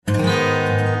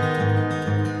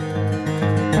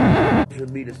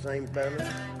be the same family?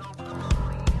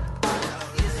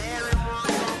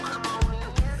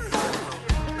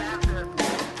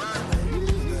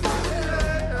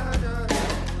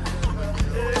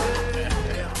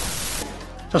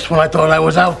 Just when I thought I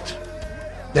was out,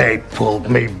 they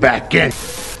pulled me back in.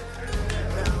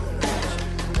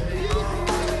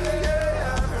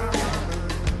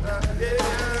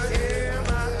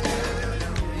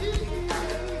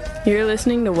 You're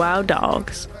listening to Wild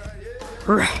Dogs.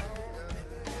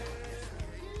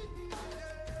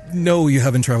 No, you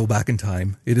haven't traveled back in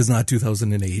time. It is not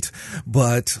 2008.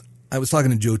 But I was talking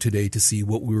to Joe today to see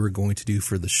what we were going to do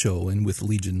for the show. And with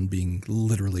Legion being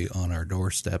literally on our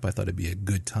doorstep, I thought it'd be a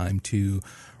good time to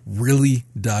really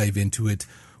dive into it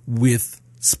with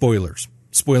spoilers.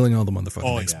 Spoiling all the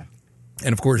motherfucking things. Yeah.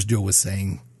 And of course, Joe was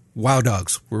saying, Wow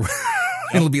Dogs.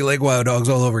 It'll be like Wow Dogs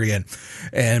all over again.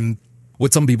 And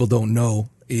what some people don't know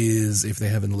is, if they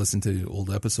haven't listened to old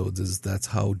episodes, is that's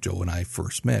how Joe and I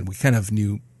first met. We kind of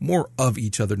knew more of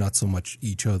each other, not so much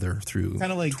each other through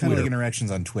kind of like interactions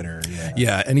on Twitter.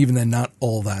 Yeah, and even then, not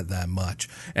all that much.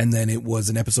 And then it was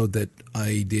an episode that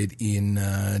I did in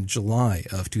July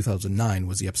of 2009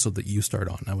 was the episode that you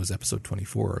started on. That was episode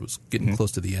 24. I was getting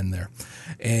close to the end there.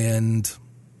 And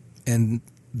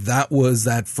that was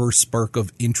that first spark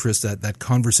of interest, that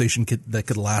conversation that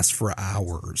could last for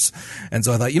hours. And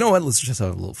so I thought, you know what, let's just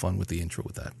have a little fun with the intro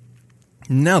with that.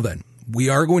 Now then, we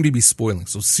are going to be spoiling.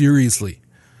 So seriously,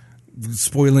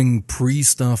 spoiling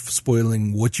pre-stuff,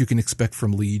 spoiling what you can expect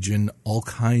from Legion, all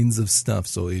kinds of stuff.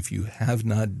 So if you have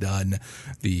not done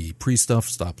the pre-stuff,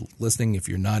 stop listening. If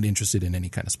you're not interested in any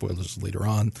kind of spoilers later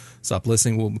on, stop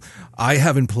listening. Well, I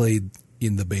haven't played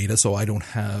in the beta, so I don't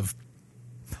have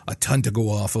a ton to go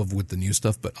off of with the new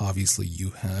stuff, but obviously you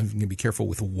have. You can be careful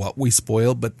with what we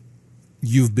spoil, but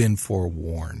you've been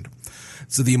forewarned.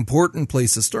 So the important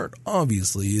place to start,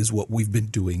 obviously, is what we've been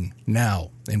doing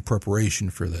now in preparation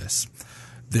for this.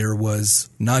 There was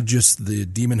not just the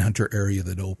Demon Hunter area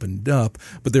that opened up,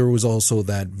 but there was also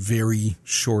that very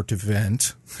short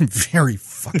event. Very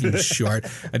fucking short.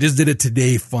 I just did it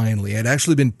today, finally. I'd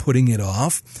actually been putting it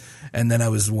off, and then I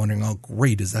was wondering, oh,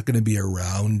 great, is that going to be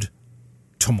around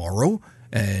tomorrow?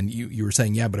 And you were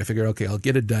saying, yeah, but I figured, okay, I'll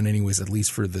get it done anyways, at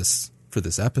least for this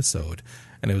episode.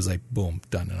 And it was like, boom,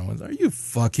 done. And I was, are you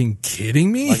fucking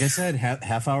kidding me? Like I said,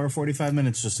 half hour, 45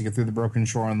 minutes just to get through the Broken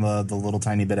Shore and the little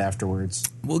tiny bit afterwards.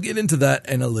 We'll get into that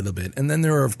in a little bit. And then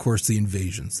there are, of course, the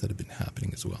invasions that have been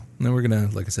happening as well. And then we're going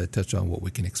to, like I said, touch on what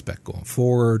we can expect going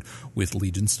forward with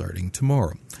Legion starting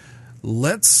tomorrow.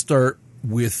 Let's start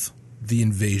with the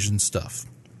invasion stuff.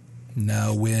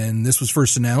 Now, when this was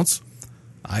first announced,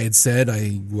 I had said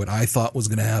what I thought was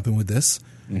going to happen with this,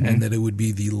 and that it would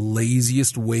be the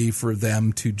laziest way for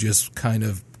them to just kind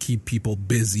of keep people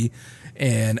busy.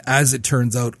 And as it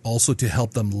turns out, also to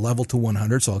help them level to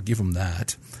 100, so I'll give them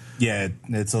that. Yeah,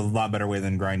 it's a lot better way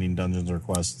than grinding dungeons or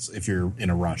quests if you're in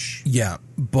a rush. Yeah,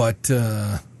 but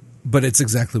it's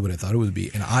exactly what I thought it would be.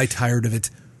 And I tired of it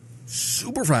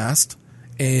super fast.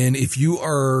 And if you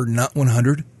are not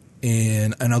 100,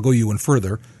 and I'll go you one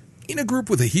further, in a group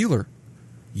with a healer,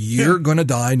 you're going to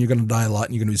die, and you're going to die a lot,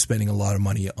 and you're going to be spending a lot of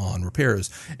money on repairs.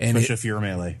 And especially if you're a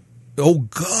melee. Oh,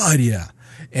 God, yeah.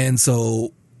 And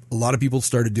so a lot of people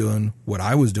started doing what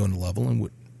I was doing to level, and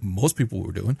what most people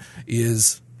were doing,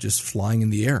 is just flying in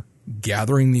the air,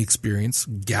 gathering the experience,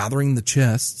 gathering the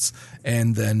chests,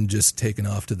 and then just taking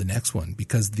off to the next one,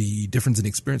 because the difference in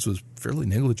experience was fairly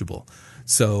negligible.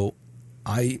 So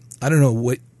I don't know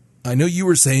what... I know you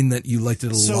were saying that you liked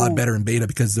it a lot better in beta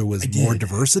because there was more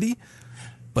diversity,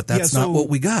 but that's not what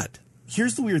we got.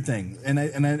 Here's the weird thing, and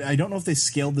I don't know if they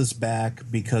scaled this back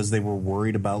because they were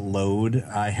worried about load.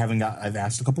 I've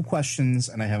asked a couple questions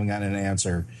and I haven't gotten an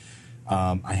answer.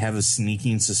 I have a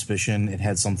sneaking suspicion it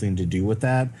had something to do with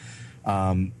that.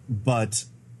 But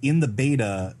in the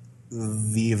beta,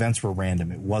 the events were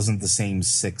random. It wasn't the same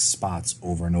 6 spots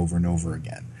over and over and over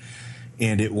again.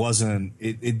 And it wasn't,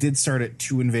 it did start at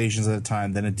 2 invasions at a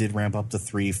time. Then it did ramp up to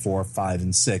 3, 4, 5,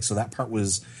 and 6. So that part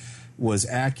was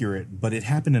accurate, but it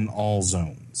happened in all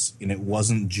zones. And it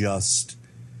wasn't just,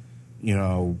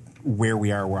 where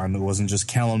we are. It wasn't just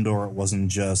Kalimdor. It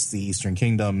wasn't just the Eastern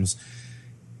Kingdoms.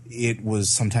 It was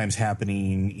sometimes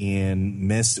happening in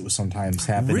Mist. It was sometimes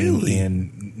happening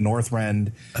in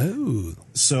Northrend. Oh.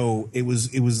 So it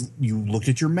was you looked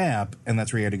at your map and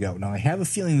that's where you had to go. Now I have a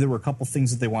feeling there were a couple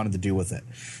things that they wanted to do with it,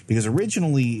 because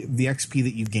originally the XP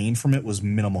that you gained from it was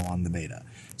minimal on the beta.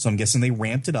 So I'm guessing they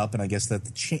ramped it up, and I guess that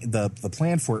the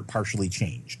plan for it partially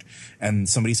changed. And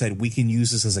somebody said we can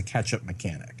use this as a catch-up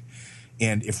mechanic.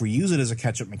 And if we use it as a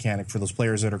catch-up mechanic for those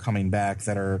players that are coming back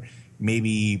that are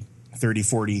maybe 30,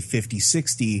 40, 50,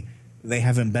 60, they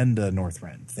haven't been to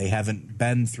Northrend. They haven't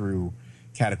been through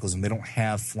Cataclysm. They don't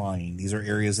have flying. These are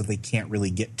areas that they can't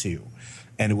really get to,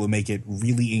 and it will make it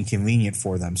really inconvenient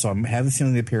for them. So I have a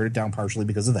feeling they pared it down partially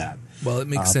because of that. Well, it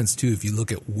makes sense, too, if you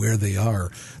look at where they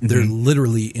are. They're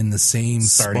literally in the same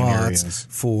Starting spots areas.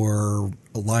 for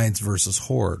Alliance versus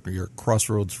Horde, or your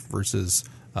Crossroads versus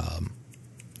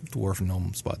Dwarf and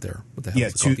Gnome spot there. What the hell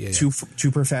is it called?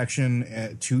 Two per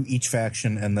faction, two each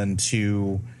faction, and then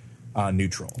two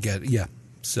neutral. Yeah.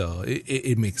 So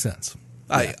it makes sense.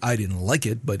 Yeah. I didn't like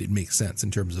it, but it makes sense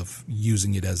in terms of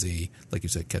using it as a, like you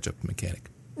said, catch-up mechanic.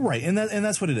 Right, and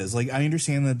that's what it is. Like, I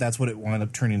understand that that's what it wound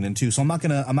up turning into. So I'm not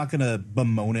gonna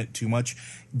bemoan it too much.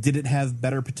 Did it have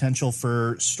better potential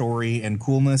for story and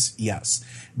coolness? Yes.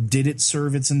 Did it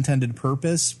serve its intended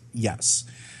purpose? Yes.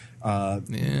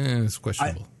 It's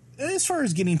questionable. As far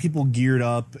as getting people geared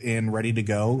up and ready to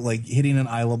go, like hitting an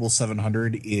eye level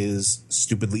 700 is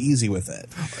stupidly easy with it.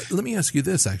 Let me ask you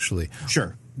this, actually.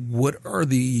 Sure. What are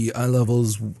the eye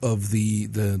levels of the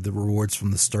rewards from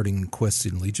the starting quests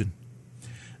in Legion?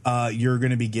 You're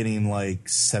going to be getting like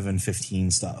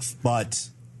 715 stuff, but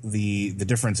the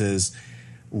difference is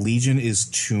Legion is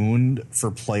tuned for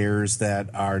players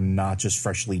that are not just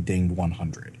freshly dinged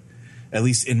 100. At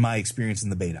least in my experience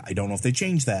in the beta. I don't know if they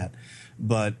changed that,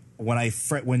 but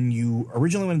when you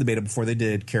originally went in the beta before they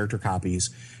did character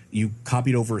copies, you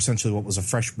copied over essentially what was a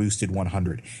fresh boosted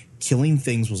 100. Killing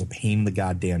things was a pain in the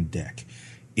goddamn dick.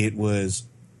 It was,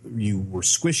 you were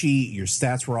squishy, your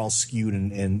stats were all skewed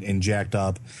and jacked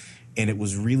up, and it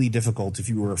was really difficult if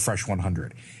you were a fresh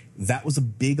 100. That was a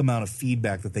big amount of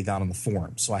feedback that they got on the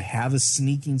forum. So I have a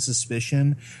sneaking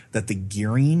suspicion that the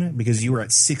gearing, because you were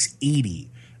at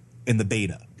 680 in the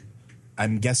beta,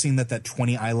 I'm guessing that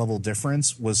 20 eye level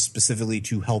difference was specifically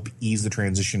to help ease the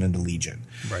transition into Legion.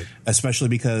 Right. Especially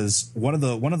because one of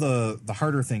the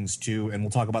harder things too, and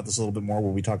we'll talk about this a little bit more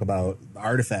when we talk about the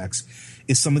artifacts,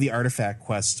 is some of the artifact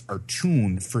quests are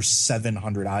tuned for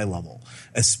 700 eye level,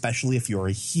 especially if you're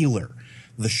a healer.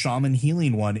 The shaman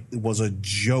healing one was a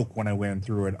joke when I went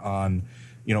through it on,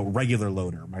 regular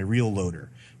loader, my real loader.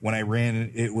 When I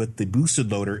ran it with the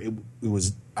boosted loader, it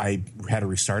was, I had to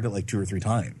restart it like 2 or 3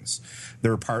 times. There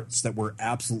were parts that were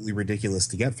absolutely ridiculous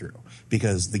to get through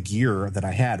because the gear that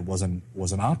I had wasn't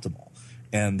optimal,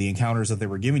 and the encounters that they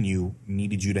were giving you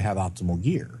needed you to have optimal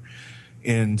gear.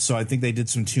 And so I think they did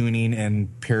some tuning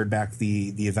and pared back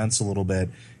the events a little bit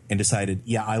and decided,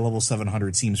 eye level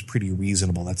 700 seems pretty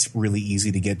reasonable. That's really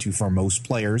easy to get to for most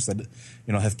players that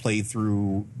have played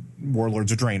through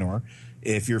Warlords of Draenor.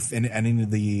 If you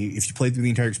played through the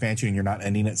entire expansion and you're not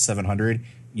ending at 700,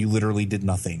 you literally did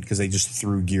nothing because they just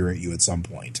threw gear at you at some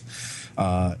point.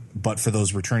 But for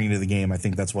those returning to the game, I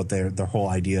think that's what their whole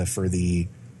idea for the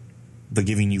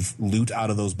giving you loot out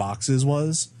of those boxes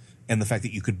was, and the fact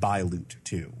that you could buy loot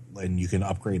too, and you can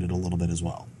upgrade it a little bit as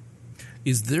well.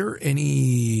 Is there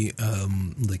any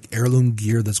heirloom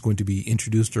gear that's going to be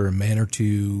introduced, or a manner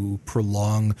to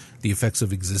prolong the effects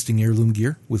of existing heirloom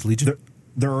gear with Legion?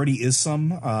 There already is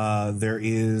some. There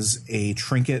is a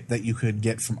trinket that you could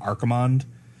get from Archimonde,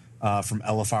 from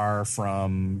LFR,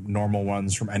 from normal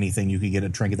ones, from anything. You could get a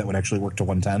trinket that would actually work to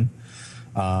 110.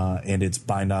 And it's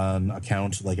bind on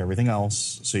account like everything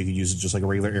else. So you could use it just like a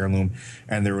regular heirloom.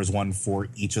 And there was one for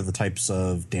each of the types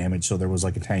of damage. So there was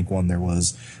like a tank one, there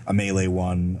was a melee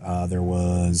one, there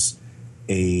was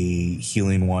a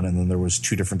healing one, and then there was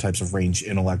 2 different types of ranged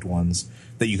intellect ones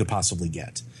that you could possibly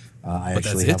get. I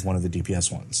actually have one of the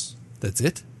DPS ones. That's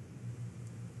it?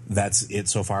 That's it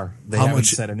so far. They haven't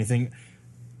said anything.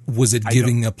 Was it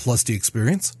giving a plus to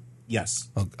experience? Yes.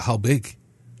 How big?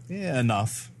 Yeah,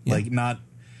 enough. Yeah. Like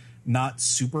not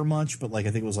super much, but like I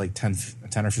think it was like 10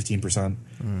 or 15%.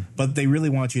 But they really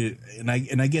want you to,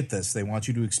 and I get this. They want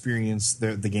you to experience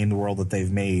the game, the world that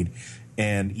they've made.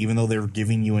 And even though they're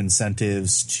giving you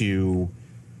incentives to,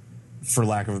 for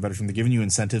lack of a better term, they're giving you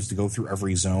incentives to go through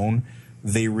every zone,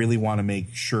 they really want to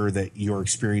make sure that you're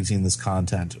experiencing this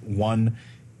content. One,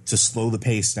 to slow the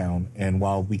pace down. And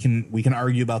while we can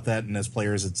argue about that, and as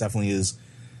players, it definitely is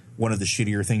one of the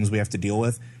shittier things we have to deal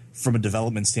with. From a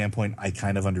development standpoint, I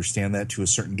kind of understand that to a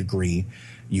certain degree.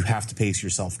 You have to pace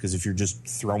yourself, because if you're just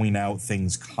throwing out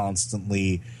things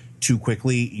constantly too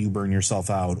quickly, you burn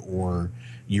yourself out or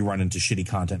you run into shitty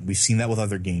content. We've seen that with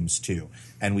other games too,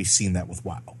 and we've seen that with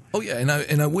WoW. Oh yeah,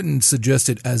 and I wouldn't suggest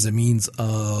it as a means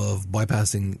of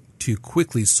bypassing too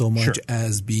quickly so much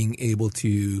as being able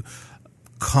to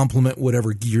complement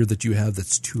whatever gear that you have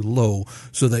that's too low,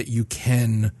 so that you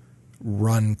can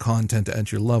run content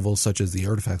at your level, such as the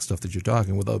artifact stuff that you're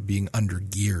talking, without being under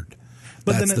geared.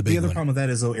 But That's then the big other one. problem with that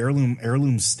is though heirloom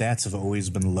stats have always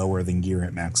been lower than gear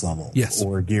at max level. Yes.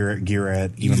 Or gear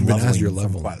at even Even leveling has your from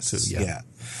level, quests. too, yeah.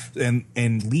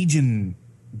 And Legion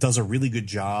does a really good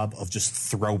job of just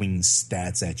throwing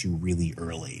stats at you really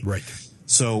early. Right.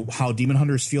 So how Demon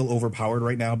Hunters feel overpowered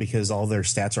right now because all their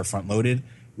stats are front loaded,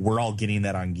 we're all getting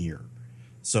that on gear.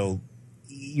 So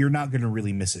you're not going to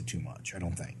really miss it too much, I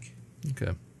don't think.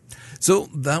 Okay. So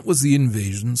that was the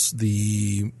invasions.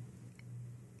 The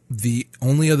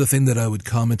only other thing that I would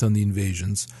comment on the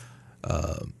invasions,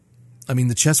 I mean,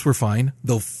 the chests were fine,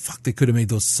 though fuck, they could have made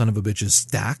those son of a bitches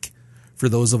stack. For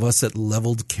those of us that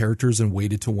leveled characters and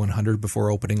waited to 100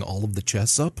 before opening all of the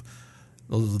chests up,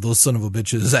 those son of a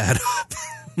bitches add up.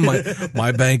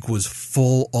 My bank was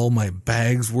full. All my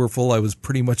bags were full. I was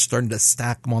pretty much starting to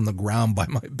stack them on the ground by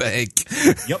my bank.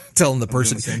 Yep. Telling the I'm doing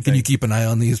person, the same can you thing. keep an eye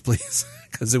on these, please?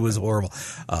 Because it was horrible.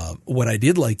 What I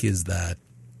did like is that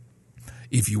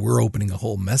if you were opening a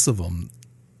whole mess of them,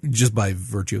 just by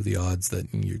virtue of the odds that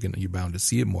you're bound to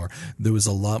see it more, there was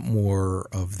a lot more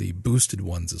of the boosted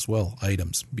ones as well,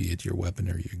 items, be it your weapon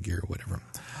or your gear or whatever.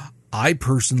 I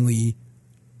personally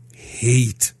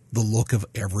hate the look of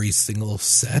every single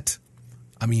set.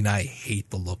 I mean, I hate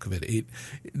the look of it.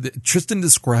 Tristan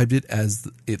described it as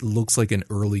it looks like an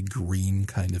early green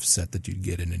kind of set that you'd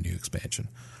get in a new expansion.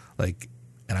 Like,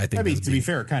 and I think To be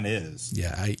fair, it kind of is.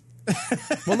 yeah,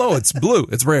 well, no, it's blue.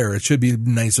 It's rare. It should be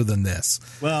nicer than this.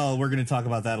 Well, we're going to talk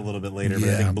about that a little bit later, but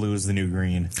I Yeah. think blue is the new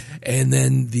green. And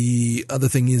then the other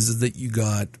thing is that you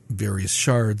got various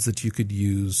shards that you could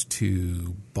use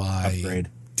to buy Upgrade.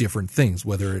 different things,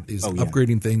 whether it is Oh, yeah.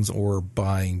 upgrading things or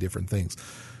buying different things.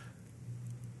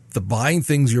 The buying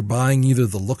things, you're buying either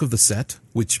the look of the set,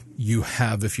 which you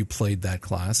have if you played that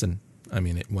class, and I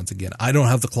mean, once again, I don't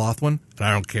have the cloth one, and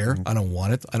I don't care. I don't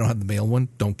want it. I don't have the male one.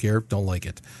 Don't care. Don't like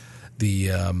it.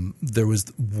 There was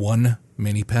one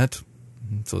mini pet,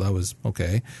 so that was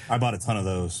okay. I bought a ton of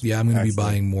those. Yeah, I'm going to be actually.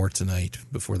 buying more tonight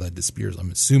before that disappears.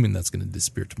 I'm assuming that's going to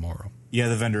disappear tomorrow. Yeah,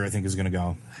 the vendor, I think, is going to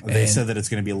go. They And- said that it's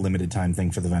going to be a limited time thing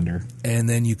for the vendor. And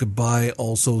then you could buy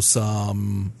also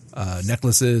some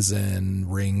necklaces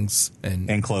and rings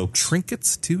And cloaks.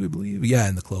 trinkets too, I believe. Yeah,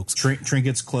 and the cloaks.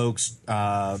 Trinkets, cloaks,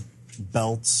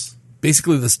 belts.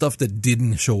 Basically, the stuff that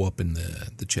didn't show up in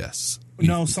the chests.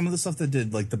 No, some of the stuff that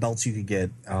did, like the belts you could get,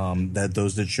 that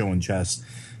those did show in chests,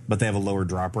 but they have a lower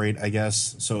drop rate, I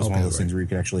guess. So it was one Okay, of those right. things where you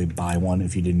could actually buy one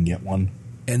if you didn't get one.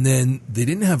 And then they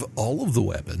didn't have all of the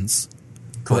weapons.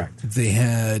 Correct. But they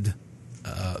had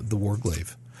the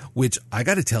Warglaive, which I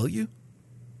got to tell you,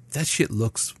 that shit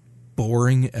looks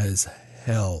boring as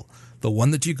hell. The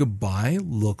one that you could buy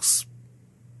looks,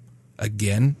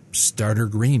 again, starter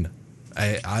green.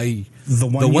 The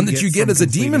one that you get from as a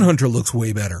demon completing- hunter looks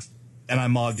way better. And I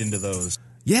mogged into those.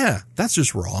 Yeah, that's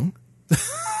just wrong.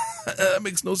 That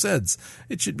makes no sense.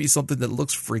 It should be something that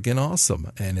looks freaking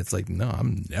awesome. And it's like, no,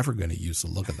 I'm never going to use the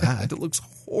look of that. It looks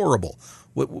horrible.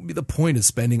 What would be the point of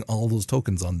spending all those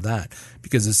tokens on that?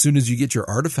 Because as soon as you get your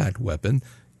artifact weapon,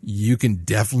 you can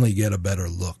definitely get a better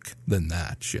look than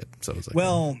that shit. So it's like,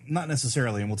 Well, not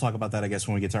necessarily, and we'll talk about that, I guess,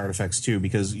 when we get to artifacts too,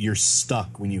 because you're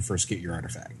stuck when you first get your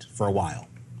artifact for a while.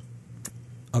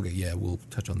 okay, yeah, we'll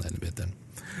touch on that in a bit then.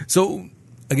 So,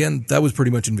 again, that was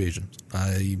pretty much Invasion.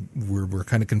 We're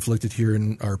kind of conflicted here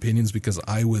in our opinions because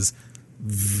I was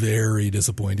very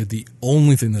disappointed. The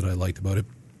only thing that I liked about it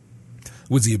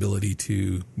was the ability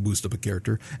to boost up a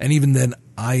character. And even then,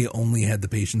 I only had the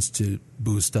patience to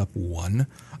boost up one.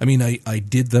 I mean, I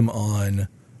did them on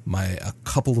a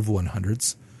couple of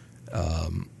 100s.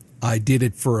 I did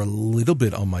it for a little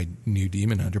bit on my new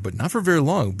Demon Hunter, but not for very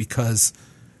long because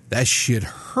that shit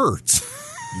hurts.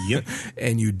 Yep.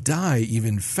 And you die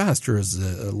even faster as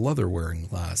a leather-wearing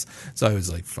class. So I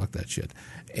was like, fuck that shit.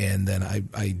 And then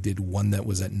I did one that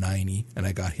was at 90, and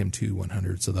I got him to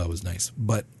 100, so that was nice.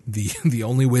 But the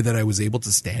only way that I was able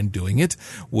to stand doing it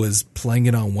was playing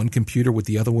it on one computer with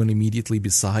the other one immediately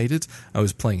beside it. I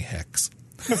was playing Hex.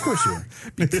 Of course you are.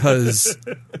 Because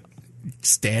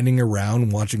standing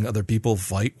around watching other people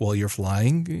fight while you're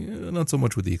flying, not so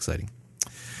much with the exciting.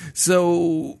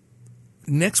 So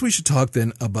next we should talk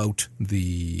then about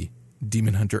the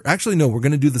Demon Hunter. Actually, no, we're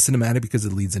going to do the cinematic because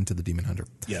it leads into the Demon Hunter.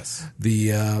 Yes.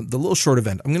 The little short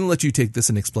event. I'm going to let you take this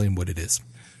and explain what it is.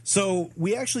 So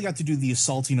we actually got to do the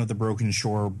Assaulting of the Broken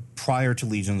Shore prior to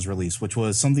Legion's release, which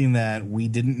was something that we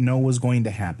didn't know was going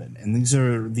to happen. And these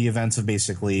are the events of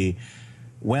basically,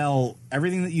 well,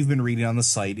 everything that you've been reading on the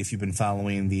site, if you've been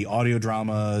following the audio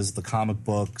dramas, the comic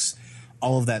books,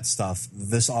 all of that stuff,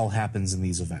 this all happens in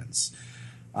these events.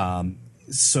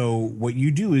 So what you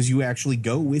do is you actually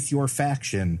go with your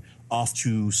faction off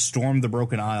to storm the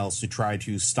Broken Isles to try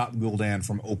to stop Gul'dan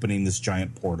from opening this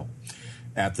giant portal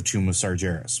at the Tomb of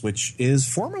Sargeras, which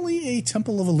is formerly a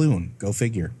Temple of Elune. Go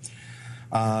figure.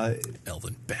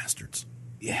 Elven bastards.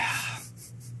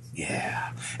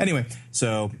 Yeah. Anyway,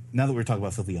 so now that we're talking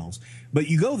about filthy elves, but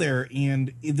you go there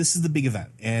and this is the big event,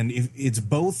 and if it's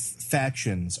both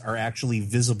factions are actually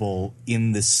visible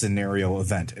in this scenario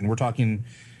event, and we're talking,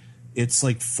 it's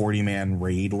like 40-man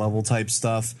raid level type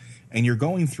stuff, and you're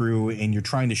going through and you're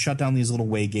trying to shut down these little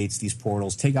way gates, these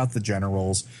portals, take out the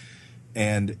generals,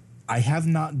 and I have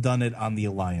not done it on the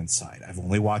Alliance side. I've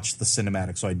only watched the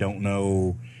cinematic, so I don't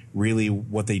know really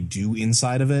what they do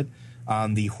inside of it.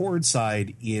 On the Horde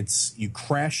side, it's you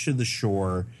crash to the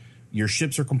shore, your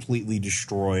ships are completely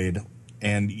destroyed,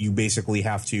 and you basically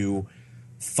have to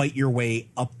fight your way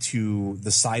up to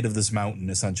the side of this mountain,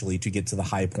 essentially, to get to the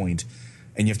high point.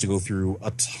 And you have to go through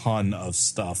a ton of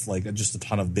stuff, like just a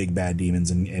ton of big bad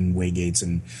demons and way gates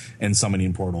and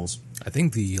summoning portals. I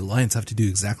think the Alliance have to do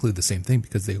exactly the same thing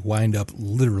because they wind up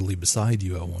literally beside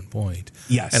you at one point.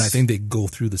 Yes. And I think they go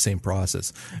through the same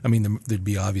process. I mean, there'd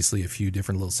be obviously a few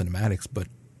different little cinematics, but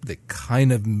they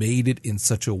kind of made it in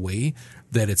such a way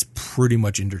that it's pretty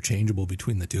much interchangeable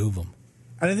between the two of them.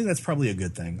 And I think that's probably a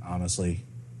good thing, honestly.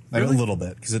 Like Really? a little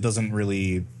bit, because it doesn't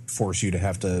really force you to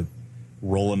have to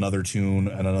roll another tune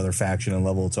and another faction and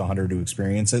level it to 100 to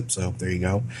experience it. So there you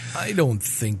go. I don't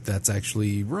think that's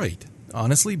actually right,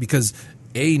 honestly, because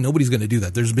nobody's going to do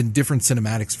that. There's been different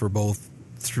cinematics for both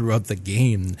throughout the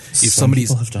game. If Some somebody's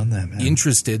people have done that, man.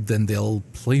 interested, then they'll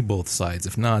play both sides.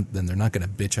 If not, then they're not going to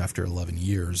bitch after 11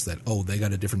 years that, oh, they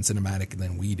got a different cinematic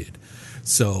than we did.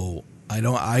 So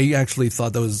I actually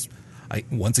thought that was,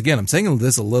 once again, I'm saying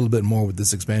this a little bit more with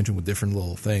this expansion with different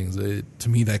little things. To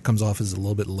me, that comes off as a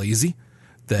little bit lazy.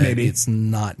 That Maybe. It's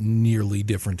not nearly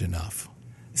different enough.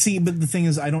 See, but the thing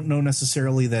is, I don't know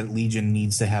necessarily that Legion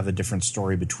needs to have a different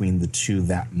story between the two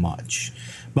that much.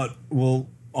 But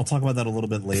I'll talk about that a little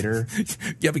bit later.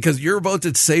 Yeah, because you're about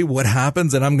to say what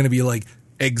happens, and I'm going to be like,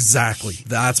 exactly.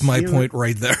 That's my point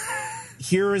right there.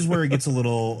 Here is where it gets a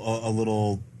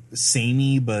little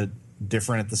samey, but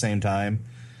different at the same time.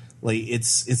 Like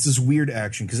it's this weird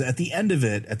action because at the end of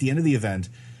the event,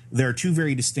 there are two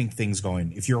very distinct things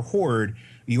going. If you're Horde,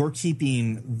 you're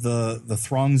keeping the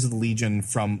throngs of the Legion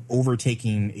from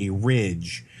overtaking a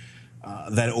ridge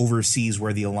that oversees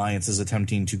where the Alliance is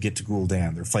attempting to get to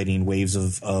Gul'dan. They're fighting waves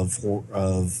of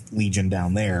Legion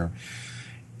down there,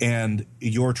 and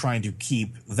you're trying to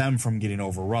keep them from getting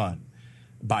overrun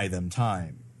by them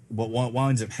time. But what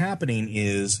winds up happening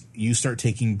is you start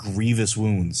taking grievous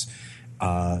wounds.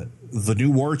 The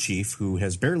new war chief, who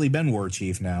has barely been war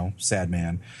chief now, sad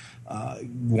man,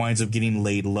 winds up getting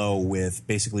laid low with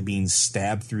basically being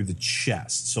stabbed through the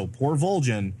chest. So poor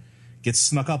Vol'jin gets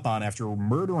snuck up on after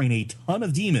murdering a ton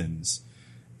of demons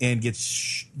and gets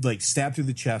stabbed through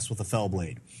the chest with a fell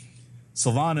blade.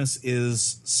 Sylvanas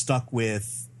is stuck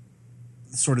with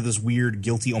sort of this weird,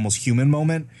 guilty, almost human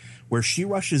moment where she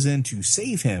rushes in to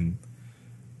save him,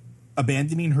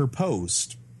 abandoning her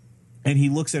post, and he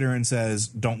looks at her and says,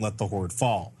 "Don't let the Horde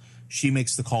fall." She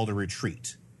makes the call to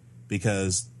retreat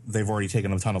because they've already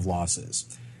taken a ton of losses.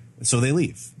 So they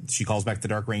leave. She calls back the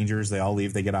Dark Rangers. They all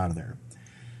leave. They get out of there.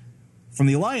 From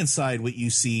the Alliance side, what you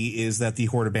see is that the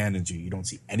Horde abandons you. You don't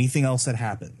see anything else that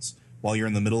happens while you're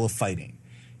in the middle of fighting.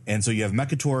 And so you have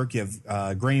Mechatork, you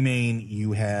have Greymane,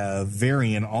 you have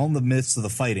Varian all in the midst of the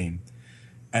fighting.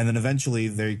 And then eventually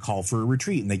they call for a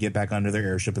retreat and they get back under their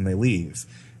airship and they leave.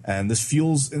 And this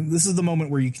is the moment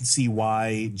where you can see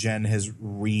why Jen has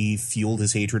refueled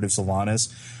his hatred of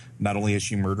Sylvanas. Not only has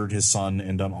she murdered his son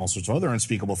and done all sorts of other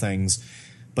unspeakable things,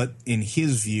 but in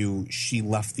his view, she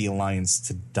left the Alliance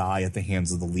to die at the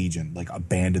hands of the Legion, like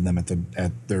abandon them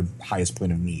at their highest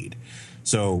point of need.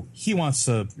 So he wants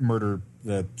to murder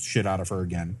the shit out of her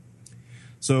again.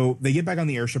 So they get back on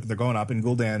the airship and they're going up, and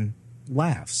Gul'dan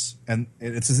laughs. And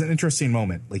it's an interesting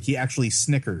moment. Like, he actually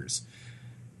snickers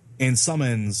and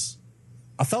summons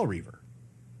a Fellreaver,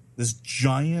 this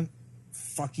giant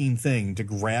fucking thing to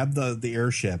grab the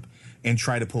airship and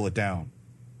try to pull it down.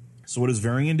 So what does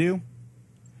Varian do?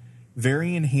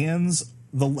 Varian hands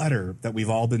the letter that we've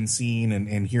all been seeing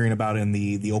and hearing about in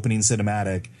the opening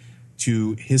cinematic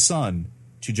to his son,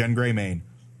 to Jen Greymane,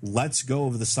 lets go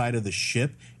of the side of the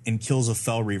ship and kills a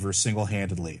Fellreaver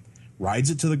single-handedly, rides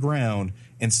it to the ground,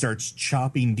 and starts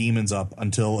chopping demons up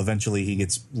until eventually he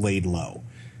gets laid low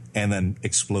and then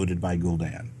exploded by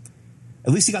Gul'dan.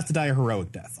 At least he got to die a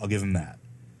heroic death. I'll give him that.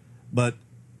 But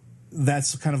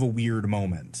that's kind of a weird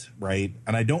moment, right?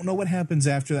 And I don't know what happens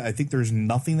after that. I think there's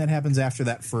nothing that happens after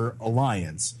that for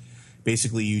Alliance.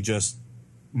 Basically, you just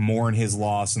mourn his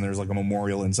loss, and there's like a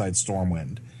memorial inside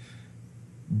Stormwind.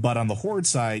 But on the Horde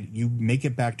side, you make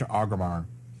it back to Orgrimmar,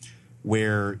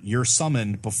 where you're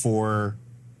summoned before,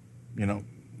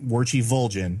 War Chief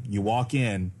Vol'jin. You walk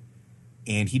in,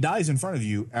 and he dies in front of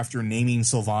you after naming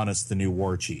Sylvanas the new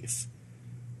War Chief.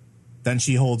 Then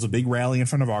she holds a big rally in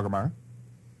front of Orgrimmar.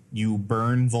 You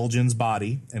burn Vol'jin's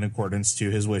body in accordance to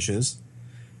his wishes.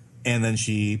 And then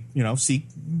she,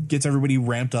 gets everybody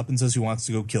ramped up and says he wants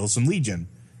to go kill some Legion.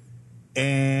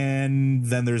 And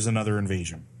then there's another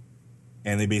invasion.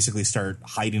 And they basically start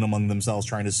hiding among themselves,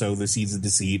 trying to sow the seeds of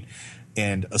deceit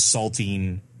and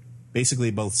assaulting basically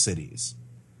both cities.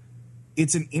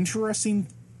 It's an interesting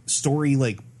story,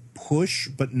 push,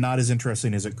 but not as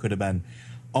interesting as it could have been.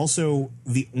 Also,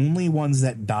 the only ones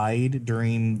that died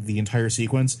during the entire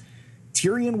sequence,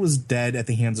 Tyrion was dead at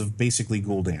the hands of basically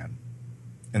Gul'dan.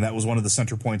 And that was one of the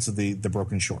center points of the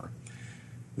Broken Shore.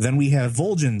 Then we have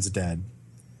Vol'jin's dead,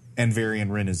 and Varian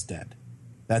Wrynn is dead.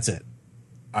 That's it.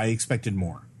 I expected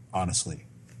more, honestly.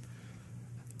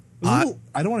 I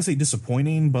don't want to say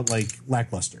disappointing, but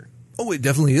lackluster. Oh, it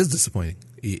definitely is disappointing.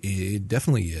 It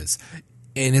definitely is.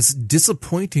 And it's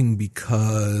disappointing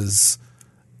because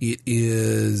it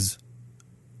is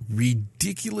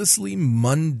ridiculously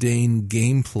mundane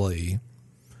gameplay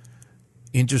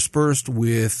interspersed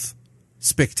with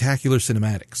spectacular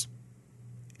cinematics.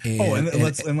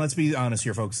 And let's be honest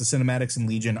here, folks. The cinematics in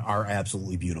Legion are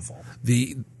absolutely beautiful.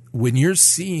 When you're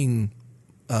seeing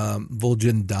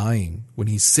Vol'jin dying, when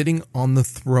he's sitting on the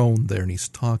throne there and he's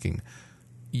talking,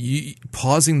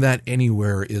 pausing that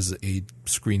anywhere is a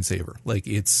screensaver.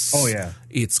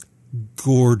 It's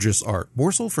gorgeous art.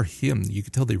 More so for him, you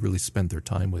could tell they really spent their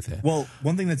time with it. Well,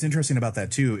 one thing that's interesting about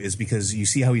that too is because you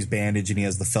see how he's bandaged and he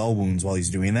has the fell wounds while he's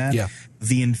doing that. Yeah.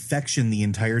 The infection the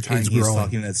entire time he's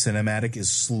talking that cinematic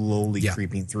is slowly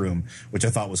creeping through him, which I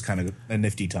thought was kind of a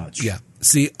nifty touch. Yeah.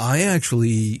 See, I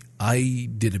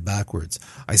did it backwards.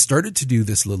 I started to do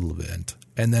this little event,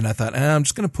 and then I thought, I'm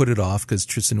just going to put it off because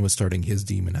Tristan was starting his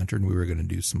Demon Hunter, and we were going to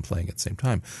do some playing at the same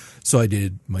time. So I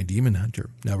did my Demon Hunter.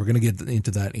 Now, we're going to get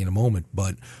into that in a moment,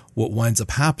 but what winds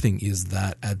up happening is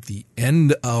that at the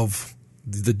end of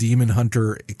the Demon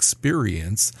Hunter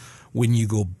experience, when you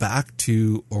go back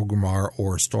to Orgrimmar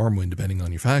or Stormwind, depending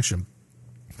on your faction,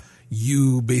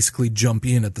 you basically jump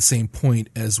in at the same point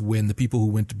as when the people who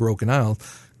went to Broken Isle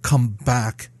come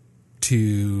back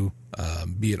to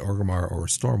be it Orgrimmar or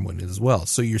Stormwind as well.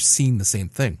 So you're seeing the same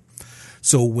thing.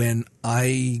 So when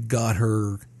I got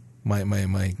her,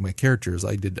 my characters,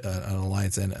 I did an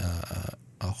Alliance and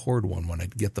a Horde one when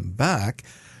I'd get them back.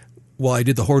 Well, I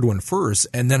did the Horde one first,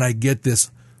 and then I get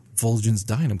this Vol'jin's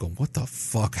dying. I'm going, what the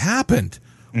fuck happened?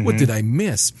 Mm-hmm. What did I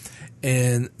miss?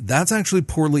 And that's actually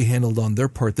poorly handled on their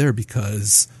part there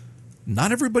because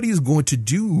not everybody is going to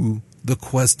do the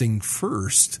questing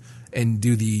first and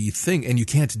do the thing. And you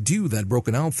can't do that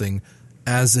Broken Isle thing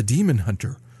as a Demon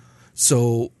Hunter.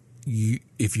 So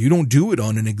if you don't do it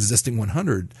on an existing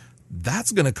 100,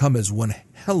 that's going to come as one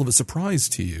hell of a surprise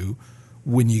to you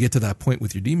when you get to that point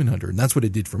with your Demon Hunter. And that's what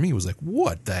it did for me. It was like,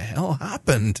 what the hell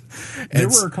happened? And there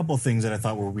were a couple of things that I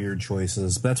thought were weird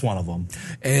choices, but that's one of them.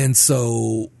 And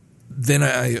so then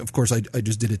I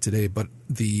just did it today, but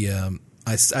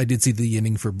I did see the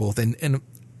ending for both. And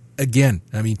again,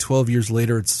 12 years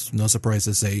later, it's no surprise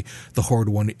to say the Horde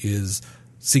one is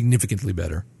significantly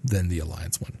better than the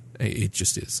Alliance one. It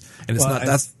just is. And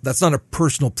it's that's not a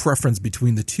personal preference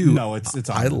between the two. No, it's honest,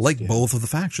 I like both of the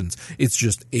factions. It's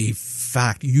just a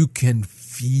fact. You can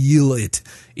feel it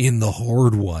in the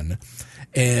Horde one.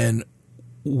 And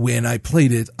when I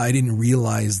played it, I didn't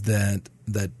realize that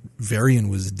Varian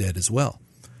was dead as well.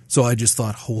 So I just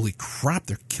thought, holy crap,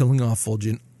 they're killing off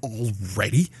Vol'jin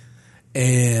already?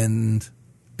 And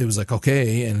it was like,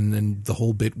 okay. And then the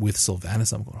whole bit with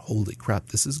Sylvanas, I'm going, holy crap,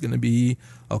 this is going to be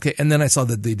okay. And then I saw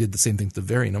that they did the same thing to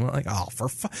Varian. I'm like,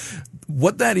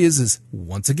 what that is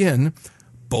once again,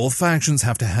 both factions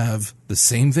have to have the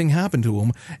same thing happen to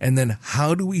them. And then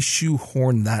how do we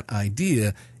shoehorn that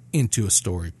idea into a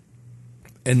story?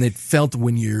 And it felt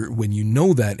when you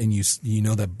know that and you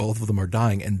know that both of them are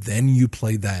dying, and then you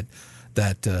play that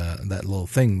little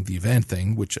thing, the event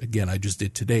thing, which again I just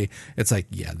did today. It's like,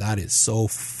 yeah, that is so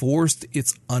forced.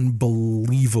 It's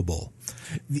unbelievable.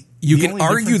 You can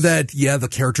argue that the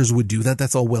characters would do that.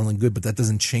 That's all well and good, but that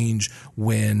doesn't change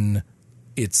when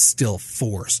it's still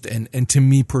forced. And to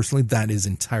me personally, that is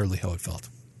entirely how it felt.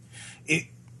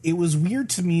 It was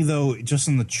weird to me though, just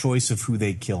in the choice of who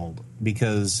they killed,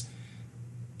 because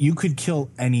you could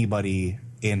kill anybody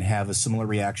and have a similar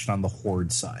reaction on the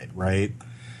Horde side, right?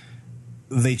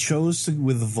 they chose to,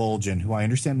 with Vol'jin, who I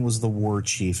understand was the war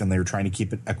chief, and they were trying to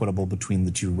keep it equitable between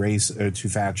the two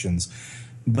factions.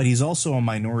 But he's also a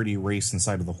minority race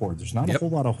inside of the Horde. There's not a whole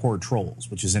lot of Horde trolls,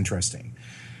 which is interesting.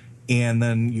 And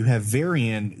then you have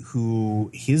Varian, who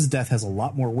his death has a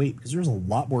lot more weight because there's a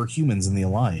lot more humans in the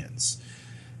Alliance,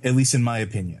 at least in my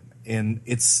opinion. And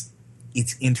it's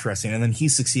interesting. And then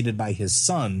he's succeeded by his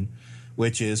son,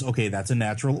 which is, okay, that's a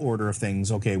natural order of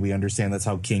things. Okay, we understand that's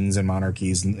how kings and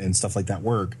monarchies and stuff like that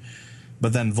work.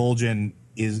 But then Vol'jin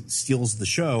steals the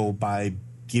show by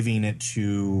giving it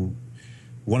to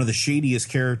one of the shadiest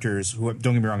characters, who,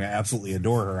 don't get me wrong, I absolutely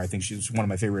adore her. I think she's one of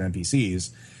my favorite NPCs.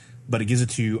 But it gives it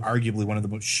to arguably one of the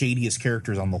most shadiest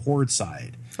characters on the Horde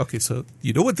side. Okay, so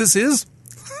you know what this is?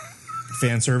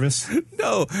 Fan service?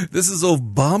 No, this is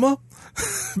Obama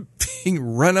being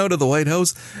run out of the White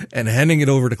House and handing it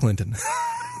over to Clinton.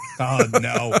 Oh,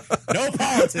 no. No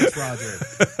politics,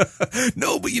 Roger.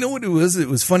 No, but you know what it was? It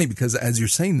was funny because as you're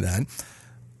saying that,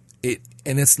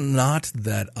 and it's not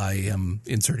that I am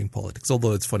inserting politics,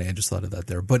 although it's funny, I just thought of that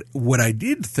there. But what I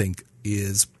did think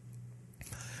is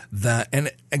that, and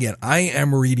again, I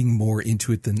am reading more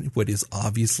into it than what is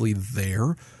obviously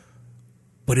there,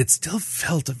 but it still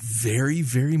felt very,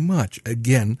 very much,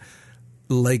 again,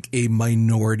 like a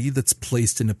minority that's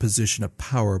placed in a position of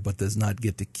power but does not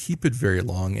get to keep it very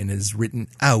long and is written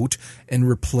out and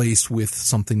replaced with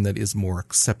something that is more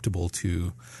acceptable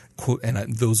to, quote, and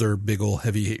those are big old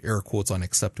heavy air quotes on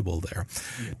acceptable there,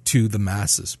 to the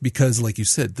masses. Because like you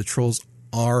said, the trolls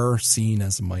are seen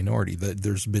as a minority.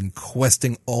 There's been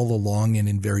questing all along and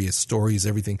in various stories,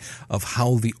 everything of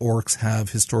how the orcs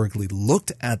have historically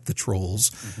looked at the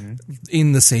trolls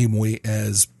in the same way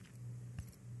as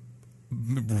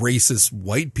racist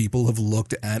white people have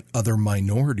looked at other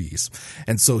minorities.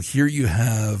 And so here you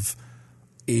have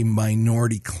a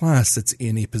minority class that's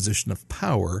in a position of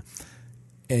power,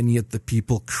 and yet the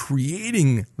people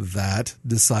creating that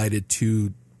decided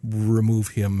to remove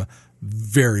him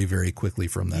very, very quickly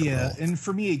from that role. And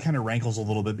for me, it kind of rankles a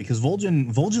little bit because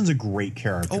Vol'jin's a great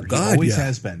character. Oh, God, he always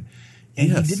has been.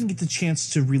 And he didn't get the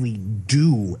chance to really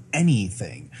do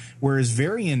anything. Whereas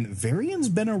Varian's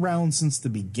been around since the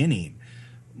beginning.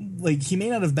 Like, he may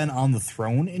not have been on the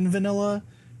throne in vanilla,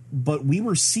 but we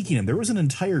were seeking him. There was an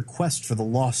entire quest for the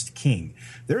Lost King.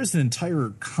 There is an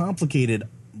entire complicated,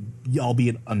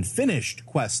 albeit unfinished,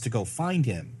 quest to go find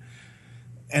him.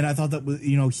 And I thought that was,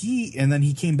 and then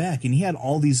he came back and he had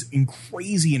all these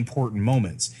crazy important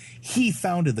moments. He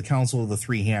founded the Council of the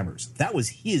Three Hammers. That was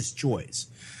his choice.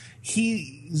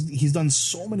 He's done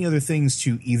so many other things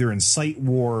to either incite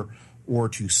war or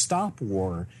to stop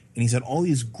war. And he's had all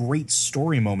these great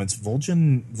story moments.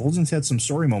 Vol'jin's had some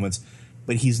story moments,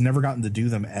 but he's never gotten to do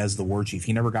them as the war chief.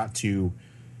 He never got to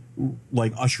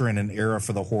like usher in an era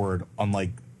for the Horde,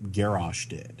 unlike Garrosh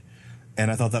did. And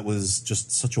I thought that was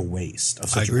just such a waste of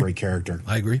such a great character.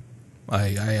 I agree.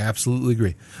 I absolutely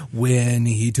agree. When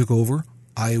he took over,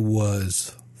 I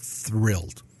was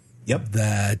thrilled. Yep.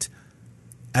 That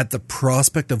at the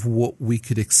prospect of what we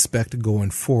could expect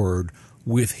going forward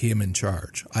with him in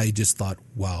charge, I just thought,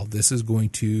 wow, this is going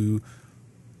to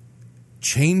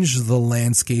change the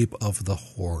landscape of the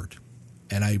Horde.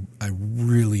 And I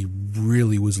really,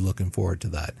 really was looking forward to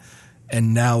that.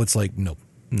 And now it's like, nope.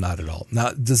 Not at all.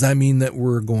 Now, does that mean that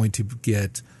we're going to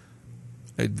get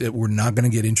that we're not going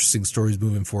to get interesting stories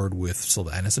moving forward with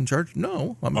Sylvanas in charge?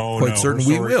 No, I'm quite certain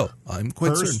we will. I'm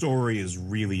quite certain. Her story is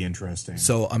really interesting.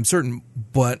 So I'm certain,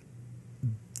 but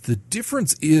the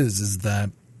difference is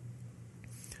that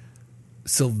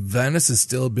Sylvanas has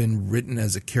still been written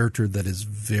as a character that is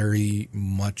very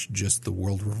much just the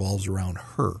world revolves around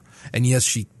her. And yes,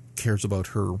 she cares about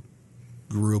her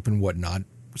group and whatnot,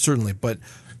 certainly, but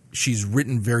she's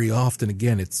written very often.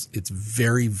 Again, it's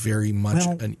very, very much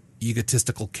an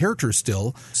egotistical character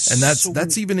still, and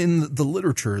that's even in the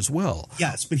literature as well.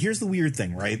 Yes, but here's the weird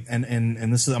thing, right?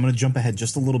 And this is, I'm going to jump ahead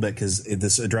just a little bit because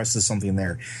this addresses something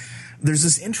there. There's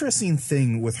this interesting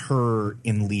thing with her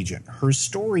in Legion. Her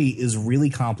story is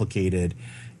really complicated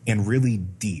and really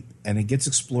deep, and it gets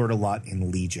explored a lot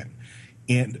in Legion.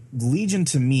 And Legion,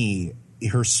 to me,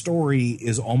 her story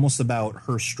is almost about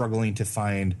her struggling to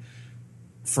find,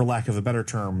 for lack of a better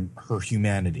term, her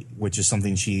humanity, which is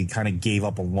something she kind of gave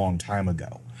up a long time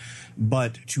ago.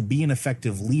 But to be an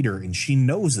effective leader, and she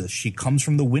knows this, she comes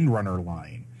from the Windrunner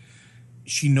line.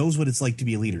 She knows what it's like to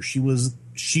be a leader. She was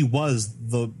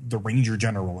the Ranger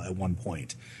General at one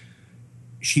point.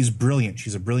 She's brilliant.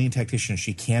 She's a brilliant tactician.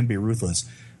 She can be ruthless.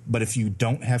 But if you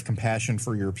don't have compassion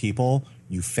for your people,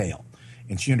 you fail.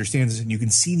 And she understands this, and you can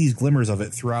see these glimmers of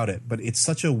it throughout it. But it's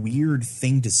such a weird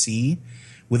thing to see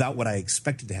without what I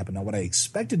expected to happen. Now, what I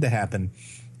expected to happen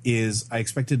is I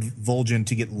expected Vol'jin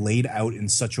to get laid out in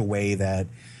such a way that,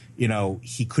 you know,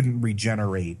 he couldn't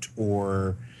regenerate,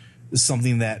 or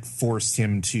something that forced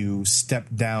him to step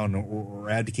down or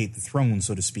abdicate the throne,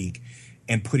 so to speak,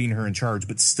 and putting her in charge,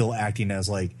 but still acting as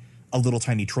like a little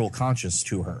tiny troll conscious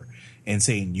to her and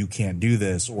saying, you can't do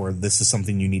this, or this is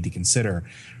something you need to consider.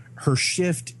 Her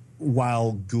shift,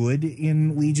 while good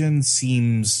in Legion,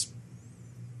 seems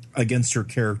against her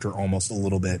character almost a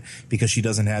little bit, because she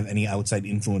doesn't have any outside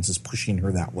influences pushing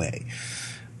her that way.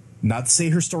 Not to say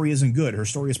her story isn't good. Her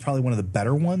story is probably one of the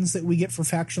better ones that we get for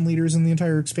faction leaders in the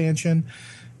entire expansion.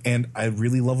 And I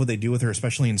really love what they do with her,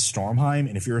 especially in Stormheim.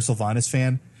 And if you're a Sylvanas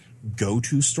fan, go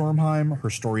to Stormheim.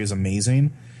 Her story is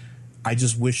amazing. I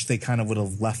just wish they kind of would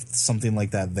have left something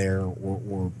like that there,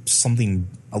 or something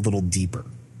a little deeper.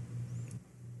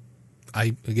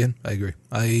 I agree.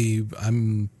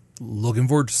 I'm looking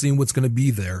forward to seeing what's going to be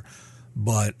there,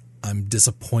 but I'm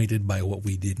disappointed by what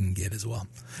we didn't get as well.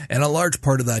 And a large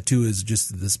part of that, too, is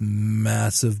just this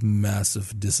massive,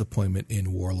 massive disappointment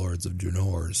in Warlords of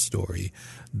Draenor's story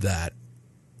that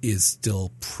is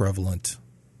still prevalent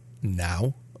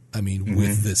now. I mean,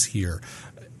 with this here.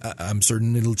 I'm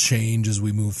certain it'll change as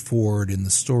we move forward in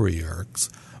the story arcs.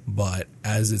 But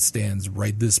as it stands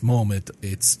right this moment,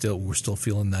 we're still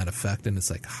feeling that effect. And it's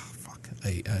like, fuck,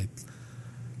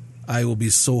 I will be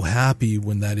so happy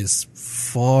when that is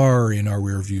far in our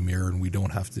rearview mirror and we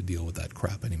don't have to deal with that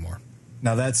crap anymore.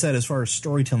 Now, that said, as far as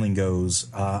storytelling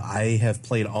goes, I have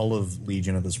played all of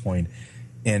Legion at this point,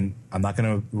 and I'm not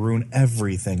going to ruin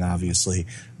everything, obviously,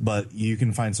 but you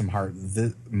can find some heart.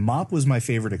 The MOP was my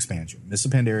favorite expansion. Mists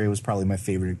of Pandaria was probably my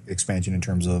favorite expansion in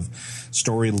terms of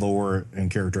story, lore, and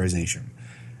characterization.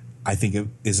 I think it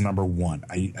is number one.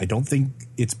 I don't think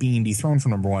it's being dethroned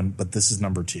from number one, but this is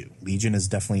number two. Legion is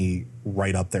definitely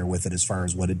right up there with it as far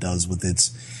as what it does with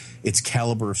its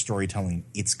caliber of storytelling.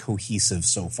 It's cohesive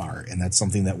so far, and that's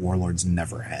something that Warlords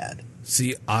never had.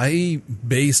 See,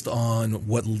 based on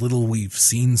what little we've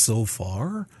seen so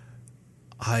far,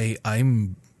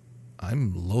 I'm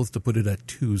loath to put it at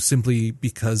 2, simply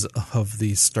because of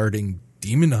the starting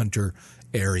Demon Hunter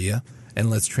area,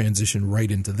 and let's transition right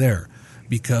into there.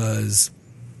 Because,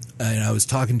 and I was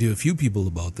talking to a few people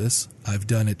about this, I've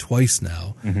done it twice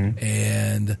now,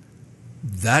 and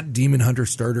that Demon Hunter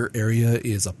starter area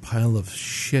is a pile of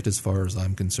shit as far as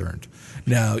I'm concerned.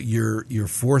 Now, you're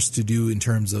forced to do, in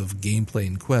terms of gameplay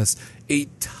and quests, a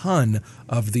ton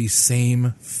of the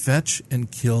same fetch and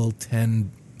kill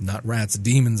 10, not rats,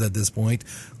 demons at this point,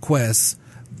 quests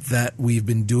that we've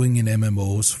been doing in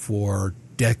MMOs for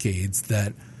decades,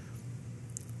 that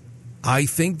I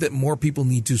think that more people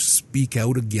need to speak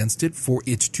out against it for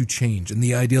it to change. And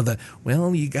the idea that,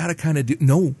 well, you got to kind of do...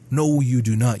 No, you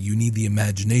do not. You need the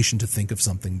imagination to think of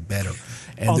something better.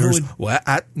 And hold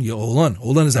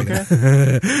on a second.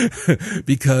 Okay.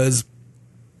 Because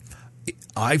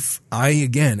I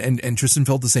again, and Tristan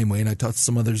felt the same way, and I talked to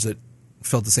some others that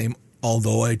felt the same,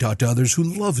 although I talked to others who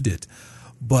loved it.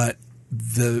 But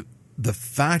the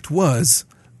fact was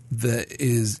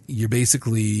you're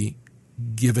basically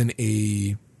given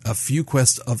a few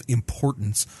quests of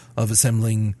importance of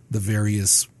assembling the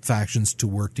various factions to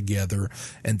work together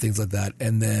and things like that,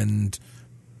 and then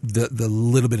the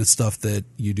little bit of stuff that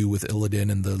you do with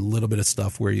Illidan, and the little bit of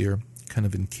stuff where you're kind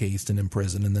of encased and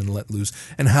imprisoned and then let loose,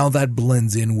 and how that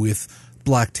blends in with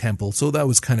Black Temple. So that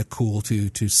was kind of cool to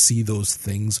see those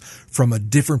things from a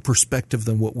different perspective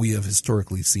than what we have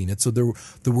historically seen it. So there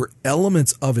were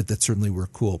elements of it that certainly were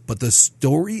cool, but the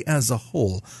story as a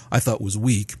whole I thought was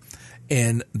weak,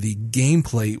 and the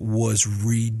gameplay was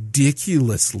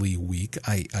ridiculously weak.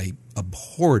 I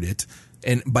abhorred it.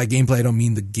 And by gameplay, I don't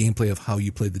mean the gameplay of how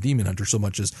you play the Demon Hunter so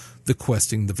much as the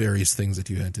questing, the various things that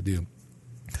you had to do.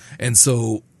 And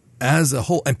so as a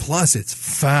whole, and plus it's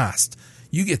fast.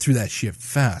 You get through that shit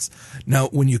fast. Now,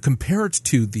 when you compare it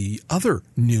to the other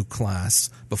new class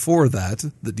before that,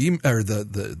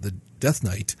 the Death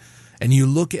Knight, and you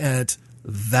look at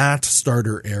that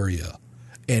starter area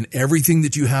and everything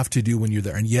that you have to do when you're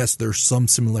there, and yes, there's some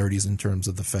similarities in terms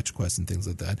of the fetch quests and things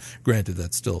like that. Granted,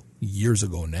 that's still years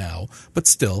ago now, but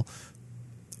still,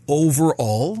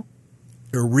 overall,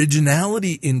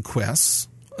 originality in quests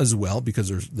as well, because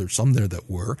there's some there that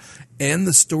were, and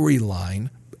the storyline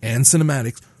and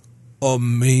cinematics,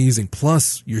 amazing.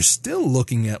 Plus, you're still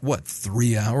looking at,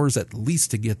 3 hours at least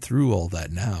to get through all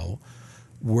that now,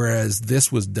 whereas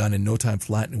this was done in no time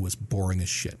flat and it was boring as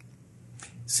shit.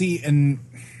 See, and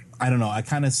I don't know, I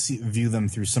kind of view them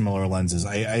through similar lenses.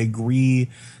 I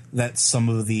agree that some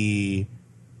of the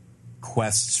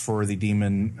quests for the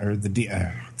demon or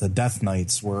the Death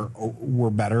Knights were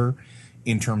better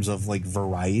in terms of like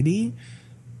variety.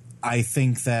 I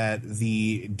think that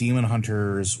the Demon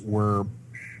Hunters were,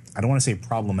 I don't want to say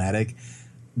problematic,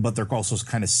 but they're also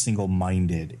kind of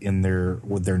single-minded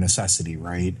with their necessity,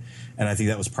 right? And I think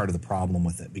that was part of the problem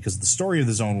with it, because the story of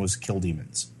the zone was kill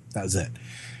demons. That was it.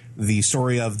 The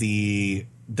story of the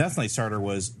Death Knight starter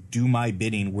was do my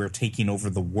bidding. We're taking over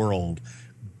the world.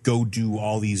 Go do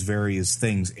all these various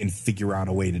things and figure out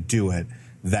a way to do it.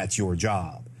 That's your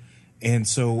job. And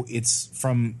so it's,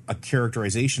 from a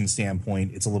characterization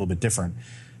standpoint, it's a little bit different,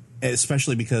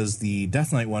 especially because the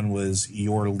Death Knight one was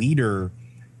your leader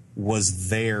was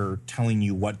there telling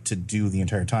you what to do the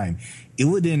entire time.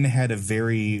 Illidan had a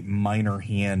very minor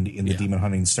hand in the demon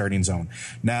hunting starting zone.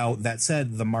 Now, that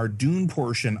said, the Mardoon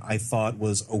portion I thought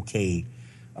was okay.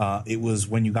 It was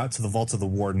when you got to the Vault of the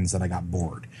Wardens that I got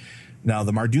bored. Now,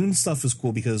 the Mardoon stuff is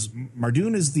cool because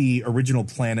Mardoon is the original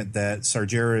planet that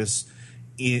Sargeras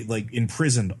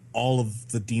imprisoned all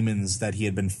of the demons that he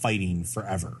had been fighting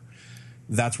forever.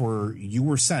 That's where you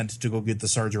were sent to go get the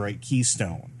Sargerite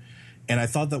Keystone. And I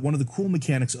thought that one of the cool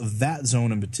mechanics of that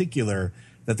zone in particular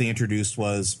that they introduced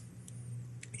was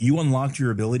you unlocked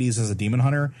your abilities as a demon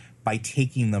hunter by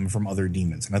taking them from other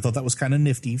demons. And I thought that was kind of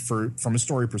nifty from a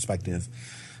story perspective.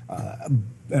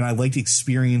 And I liked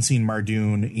experiencing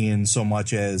Mardoon in so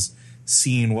much as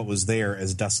seeing what was there,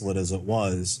 as desolate as it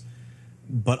was.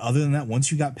 But other than that,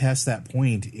 once you got past that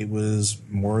point, it was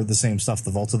more of the same stuff.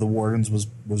 The Vault of the Wardens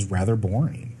was rather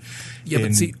boring. Yeah,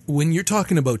 but see, when you're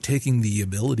talking about taking the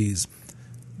abilities,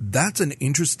 that's an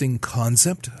interesting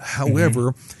concept.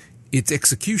 However, its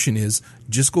execution is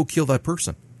just go kill that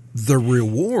person. The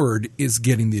reward is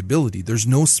getting the ability. There's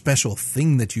no special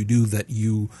thing that you do that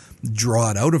you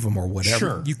draw it out of them or whatever.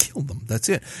 Sure. You kill them. That's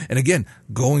it. And again,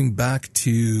 going back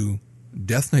to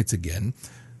Death Knights again,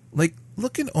 like,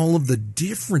 look at all of the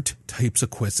different types of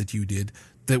quests that you did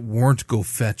that weren't go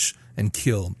fetch and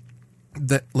kill.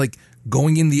 That, like,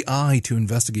 going in the eye to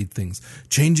investigate things,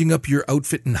 changing up your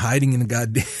outfit and hiding in a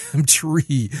goddamn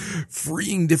tree,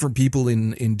 freeing different people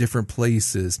in different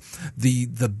places, the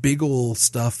big old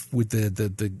stuff with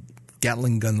the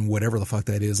Gatling gun, whatever the fuck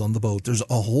that is, on the boat. There's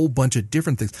a whole bunch of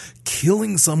different things.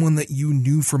 Killing someone that you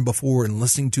knew from before and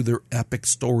listening to their epic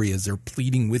story as they're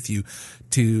pleading with you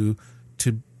to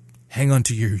hang on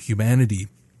to your humanity.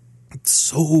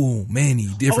 So many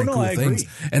different cool things.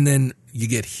 And then you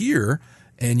get here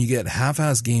and you get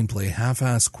half-ass gameplay,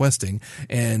 half-ass questing,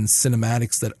 and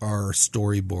cinematics that are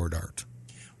storyboard art.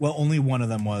 Well, only one of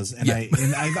them was. And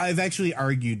I've actually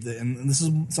argued that, and this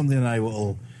is something that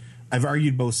I've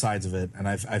argued both sides of it, and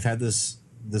I've had this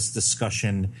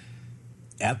discussion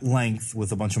at length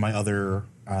with a bunch of my other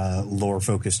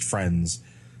lore-focused friends.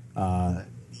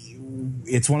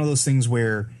 It's one of those things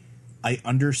where I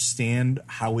understand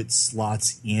how it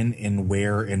slots in and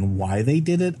where and why they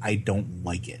did it. I don't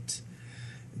like it.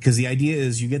 Because the idea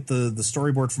is you get the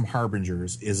storyboard from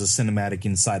Harbingers is a cinematic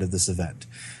inside of this event.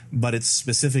 But it's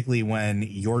specifically when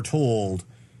you're told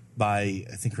by,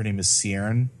 I think her name is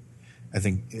Ciaran,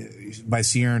 by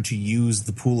Ciaran to use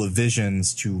the pool of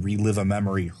visions to relive a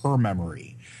memory, her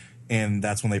memory. And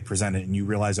that's when they present it. And you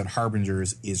realize that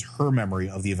Harbingers is her memory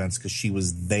of the events because she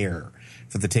was there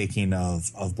for the taking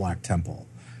of Black Temple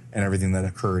and everything that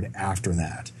occurred after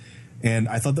that. And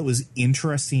I thought that was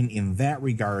interesting in that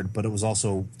regard, but it was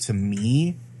also, to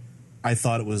me, I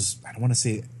thought it was, I don't want to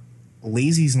say,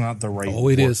 lazy's not the right word. Oh,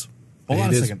 it is. Hold on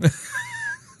a second.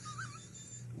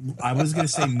 I was going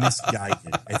to say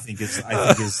misguided. I think is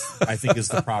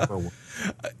the proper word.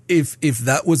 If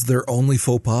that was their only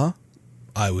faux pas,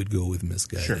 I would go with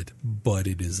misguided. Sure. But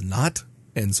it is not,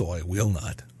 and so I will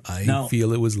not. I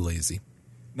feel it was lazy.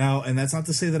 Now, and that's not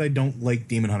to say that I don't like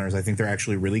Demon Hunters. I think they're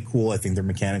actually really cool. I think their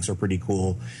mechanics are pretty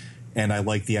cool. And I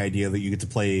like the idea that you get to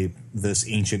play this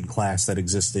ancient class that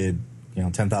existed,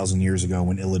 10,000 years ago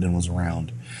when Illidan was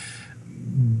around.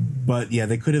 But yeah,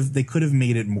 they could have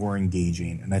made it more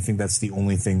engaging. And I think that's the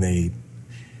only thing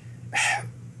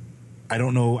I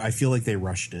don't know. I feel like they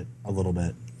rushed it a little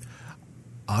bit.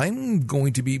 I'm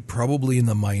going to be probably in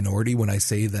the minority when I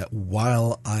say that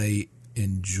while I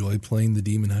enjoy playing the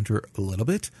Demon Hunter a little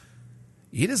bit,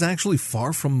 it is actually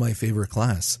far from my favorite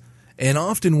class. And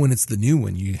often when it's the new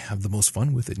one, you have the most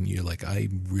fun with it, and you're like, I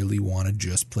really want to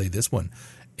just play this one.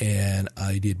 And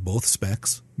I did both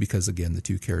specs because, again, the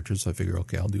two characters, so I figure,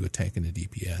 okay, I'll do a tank and a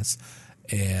DPS.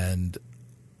 And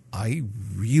I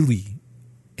really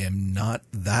am not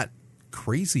that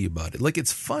crazy about it. Like,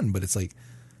 it's fun, but it's like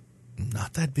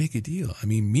not that big a deal. I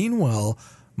mean, meanwhile,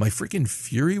 my freaking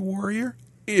Fury Warrior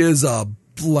is a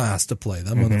blast to play.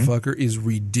 That motherfucker is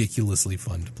ridiculously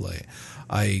fun to play.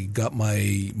 I got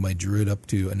my druid up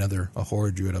to a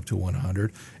horror druid up to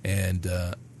 100, and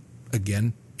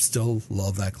again, still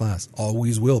love that class.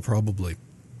 Always will, probably.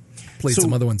 Played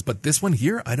some other ones, but this one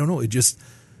here, I don't know.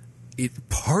 It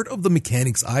part of the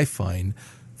mechanics I find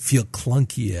feel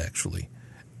clunky actually,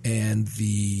 and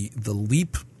the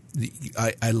leap.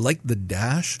 I like the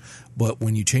dash, but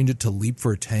when you change it to leap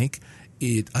for a tank,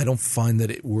 I don't find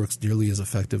that it works nearly as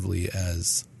effectively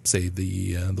as, say,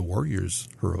 the Warriors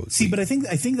heroic. See, but I think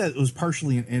that was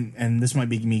partially, and this might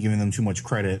be me giving them too much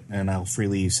credit, and I'll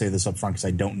freely say this up front because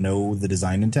I don't know the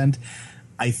design intent.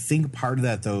 I think part of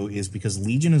that, though, is because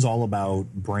Legion is all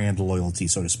about brand loyalty,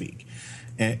 so to speak.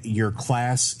 Your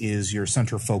class is your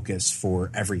center focus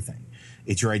for everything.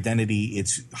 It's your identity.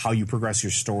 It's how you progress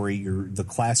your story. The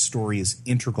class story is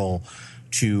integral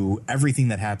to everything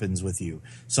that happens with you,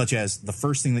 such as the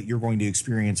first thing that you're going to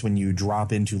experience when you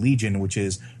drop into Legion, which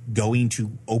is going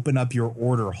to open up your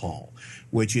order hall,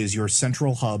 which is your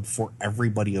central hub for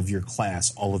everybody of your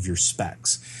class, all of your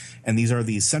specs. And these are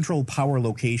these central power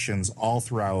locations all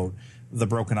throughout the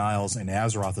Broken Isles and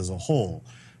Azeroth as a whole.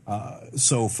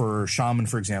 So for Shaman,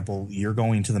 for example, you're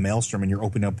going to the Maelstrom and you're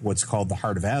opening up what's called the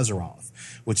Heart of Azeroth,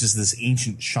 which is this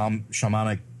ancient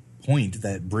shamanic point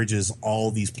that bridges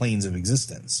all these planes of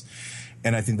existence.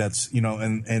 And I think that's,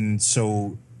 and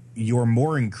so you're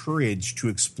more encouraged to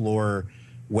explore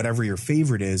whatever your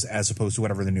favorite is as opposed to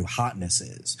whatever the new hotness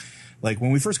is. Like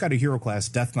when we first got a hero class,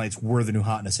 Death Knights were the new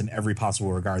hotness in every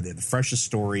possible regard. They had the freshest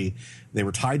story. They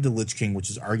were tied to Lich King, which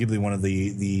is arguably one of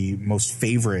the most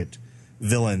favorite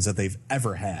villains that they've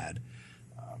ever had.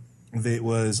 It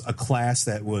was a class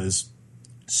that was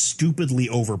stupidly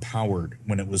overpowered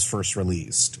when it was first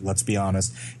released, let's be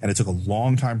honest, and it took a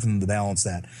long time for them to balance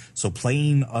that. So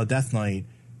playing a Death Knight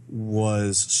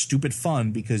was stupid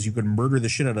fun because you could murder the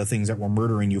shit out of things that were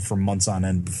murdering you for months on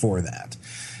end before that.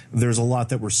 There's a lot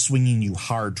that were swinging you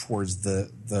hard towards the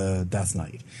Death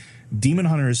Knight. Demon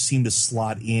Hunters seem to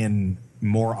slot in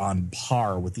more on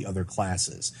par with the other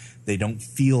classes. They don't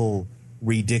feel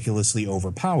ridiculously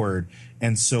overpowered,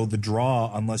 and so the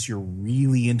draw, unless you're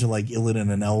really into like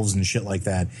Illidan and elves and shit like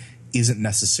that, isn't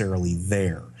necessarily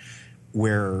there.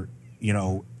 Where,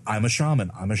 I'm a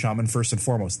shaman first and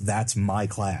foremost. That's my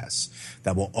class.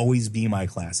 That will always be my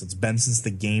class. It's been since the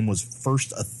game was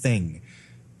first a thing.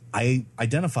 I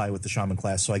identify with the shaman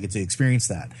class, so I get to experience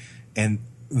that. And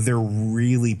they're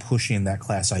really pushing that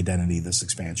class identity this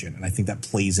expansion, and I think that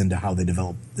plays into how they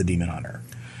develop the Demon Hunter.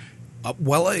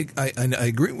 Well, I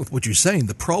agree with what you're saying.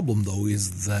 The problem, though,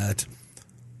 is that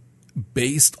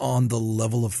based on the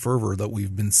level of fervor that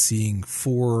we've been seeing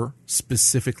for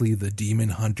specifically the Demon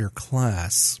Hunter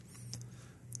class,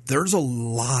 there's a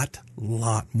lot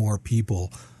more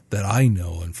people that I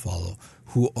know and follow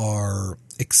who are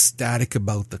ecstatic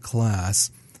about the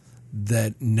class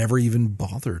that never even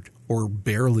bothered or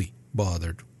barely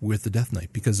bothered with the Death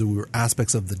Knight because there were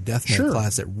aspects of the Death Knight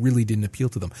class that really didn't appeal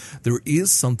to them. There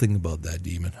is something about that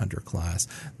Demon Hunter class,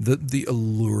 the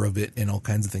allure of it and all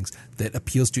kinds of things that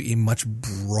appeals to a much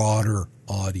broader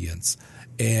audience.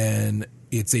 And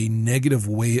it's a negative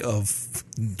way of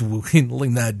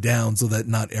dwindling that down so that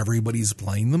not everybody's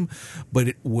playing them.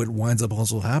 But what winds up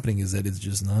also happening is that it's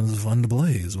just not as fun to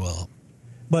play as well.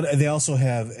 But they also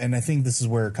have, and I think this is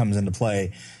where it comes into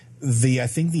play, I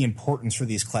think the importance for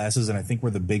these classes, and I think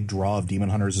where the big draw of Demon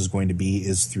Hunters is going to be,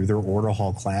 is through their Order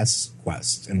Hall class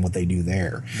quest and what they do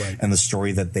there, and the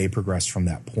story that they progress from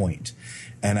that point.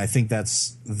 And I think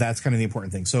that's kind of the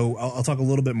important thing. So I'll talk a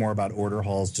little bit more about Order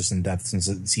Halls just in depth, since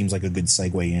it seems like a good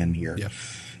segue in here. Yeah.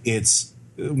 It's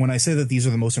when I say that these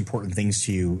are the most important things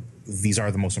to you, these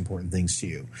are the most important things to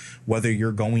you. Whether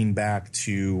you're going back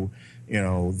to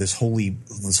this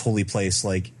holy place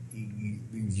like.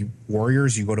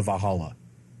 Warriors, you go to Valhalla.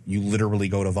 You literally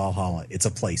go to Valhalla. It's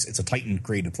a place. It's a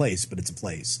Titan-created place, but it's a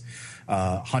place.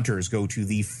 Hunters go to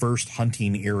the first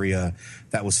hunting area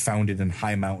that was founded in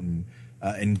High Mountain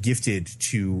and gifted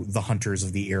to the hunters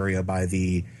of the area by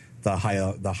the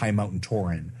High Mountain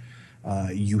Tauren.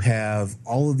 You have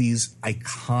all of these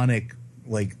iconic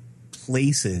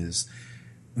places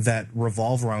that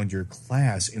revolve around your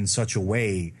class in such a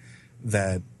way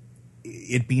that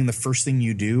it being the first thing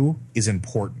you do is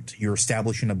important. You're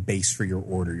establishing a base for your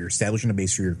order. You're establishing a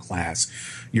base for your class.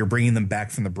 You're bringing them back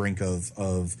from the brink of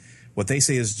what they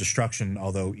say is destruction,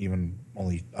 although even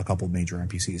only a couple of major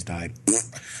NPCs died.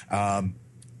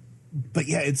 But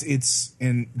yeah, it's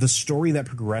in the story that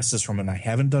progresses from, and I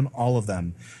haven't done all of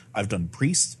them. I've done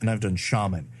Priest and I've done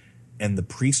Shaman. And the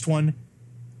Priest one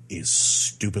is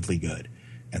stupidly good.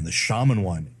 And the Shaman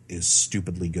one is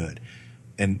stupidly good.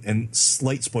 and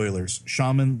slight spoilers,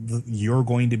 Shaman, you're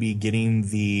going to be getting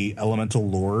the elemental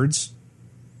lords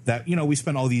that, we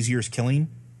spent all these years killing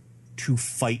to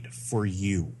fight for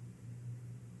you.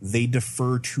 They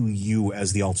defer to you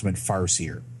as the ultimate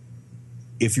Farseer.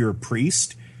 If you're a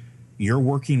priest, you're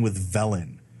working with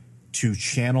Velen to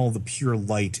channel the pure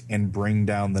light and bring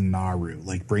down the Naru,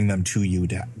 like bring them to you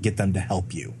to get them to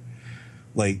help you.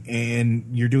 Like, and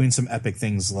you're doing some epic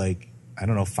things like, I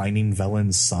don't know, finding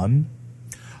Velen's son.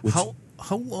 How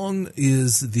long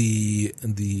is the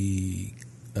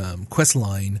quest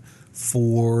line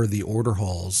for the order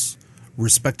halls,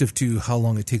 respective to how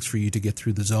long it takes for you to get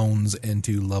through the zones and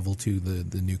to level to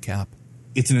the new cap?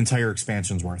 It's an entire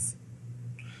expansion's worth.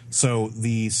 So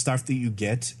the stuff that you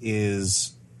get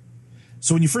is...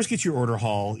 So when you first get your order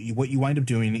hall, what you wind up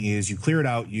doing is you clear it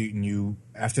out. You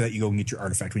after that, you go and get your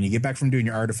artifact. When you get back from doing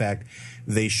your artifact,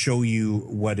 they show you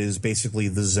what is basically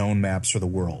the zone maps for the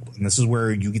world. And this is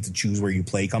where you get to choose where you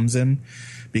play comes in,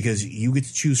 because you get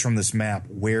to choose from this map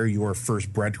where your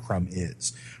first breadcrumb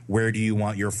is. Where do you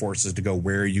want your forces to go?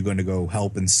 Where are you going to go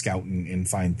help and scout and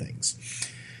find things?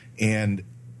 And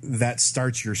that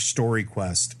starts your story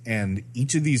quest. And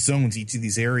each of these zones, each of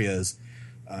these areas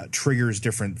triggers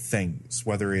different things,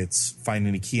 whether it's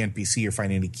finding a key NPC or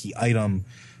finding a key item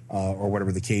or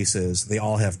whatever the case is. They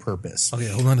all have purpose. Okay,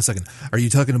 hold on a second. Are you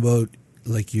talking about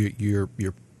like you're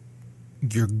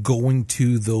going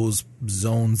to those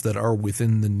zones that are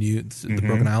within the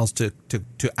Broken Isles to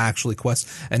actually quest,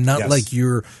 and not like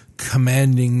you're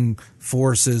commanding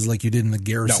forces like you did in the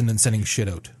garrison and sending shit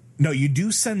out? No, you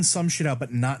do send some shit out,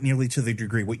 but not nearly to the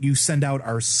degree. What you send out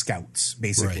are scouts,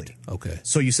 basically. Right. Okay.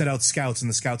 So you send out scouts, and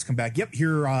the scouts come back. Yep,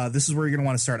 here. This is where you're going to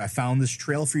want to start. I found this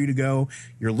trail for you to go.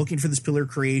 You're looking for this pillar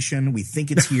creation. We think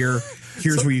it's here.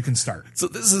 Here's where you can start. So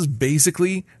this is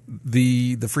basically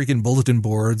the freaking bulletin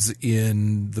boards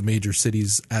in the major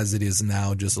cities as it is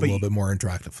now, just a little bit more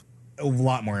interactive. A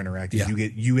lot more interactive. Yeah.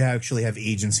 You actually have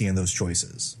agency in those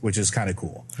choices, which is kind of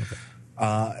cool.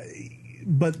 Okay.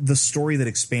 But the story that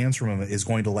expands from it is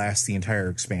going to last the entire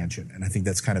expansion. And I think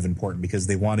that's kind of important because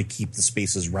they want to keep the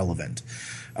spaces relevant.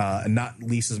 And not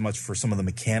least as much for some of the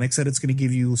mechanics that it's going to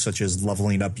give you, such as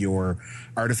leveling up your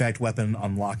artifact weapon,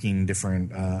 unlocking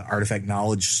different artifact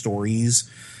knowledge stories,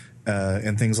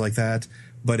 and things like that.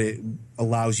 But it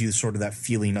allows you sort of that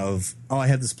feeling of, oh, I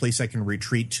have this place I can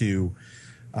retreat to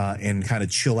and kind of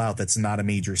chill out that's not a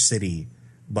major city.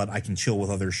 But I can chill with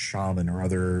other shaman or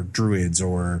other druids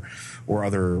or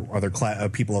other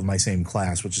people of my same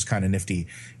class, which is kind of nifty.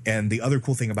 And the other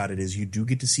cool thing about it is you do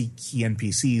get to see key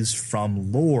NPCs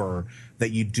from lore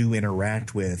that you do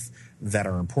interact with that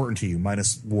are important to you,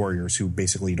 minus warriors who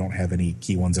basically don't have any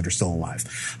key ones that are still alive.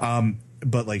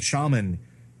 But like shaman,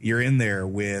 you're in there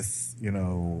with,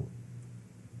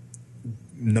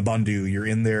 Nabundu. You're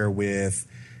in there with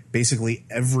basically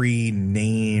every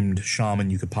named shaman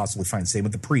you could possibly find. Same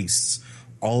with the priests.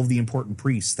 All of the important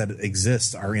priests that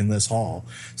exist are in this hall.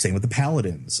 Same with the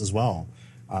paladins as well.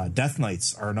 Death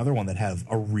Knights are another one that have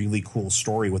a really cool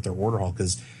story with their order hall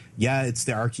because, it's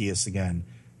the Arceus again,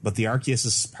 but the Arceus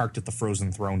is parked at the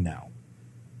Frozen Throne now.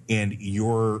 And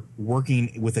you're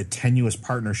working with a tenuous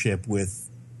partnership with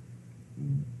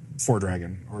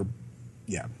Fordragon.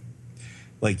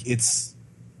 It's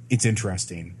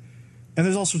interesting. And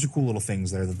there's all sorts of cool little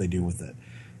things there that they do with it.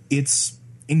 It's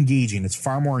engaging. It's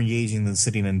far more engaging than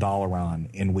sitting in Dalaran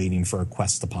and waiting for a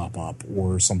quest to pop up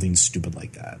or something stupid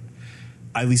like that.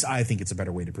 At least I think it's a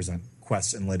better way to present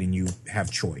quests and letting you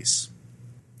have choice.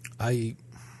 I'm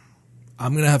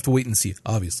going to have to wait and see,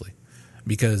 obviously,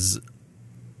 because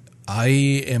I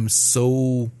am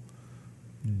so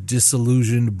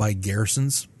disillusioned by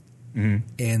garrisons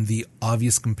and the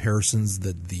obvious comparisons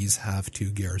that these have to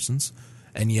garrisons.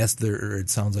 And yes, it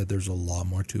sounds like there's a lot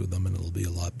more to them and it'll be a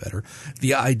lot better.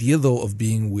 The idea, though, of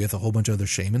being with a whole bunch of other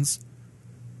shamans,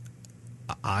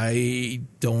 I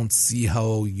don't see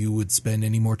how you would spend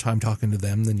any more time talking to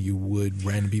them than you would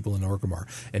random people in Orgrimmar.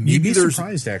 And maybe you'd be there's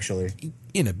surprised, actually.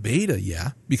 In a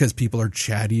beta, because people are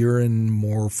chattier and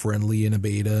more friendly in a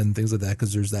beta and things like that,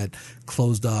 because there's that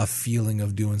closed-off feeling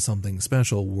of doing something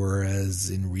special, whereas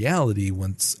in reality,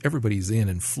 once everybody's in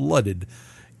and flooded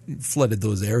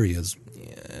those areas,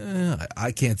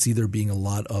 I can't see there being a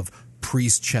lot of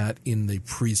priest chat in the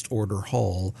priest order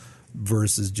hall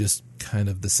versus just kind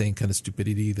of the same kind of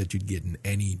stupidity that you'd get in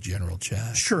any general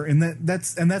chat. Sure, and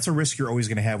that's a risk you're always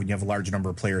going to have when you have a large number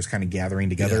of players kind of gathering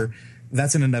together. Yeah.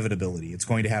 That's an inevitability. It's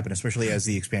going to happen, especially as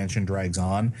the expansion drags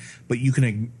on. But you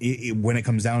can, when it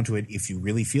comes down to it, if you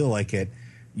really feel like it,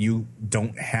 you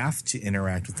don't have to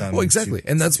interact with them. Oh, exactly.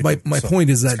 And that's my point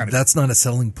is that that's not a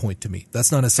selling point to me.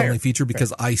 That's not a selling feature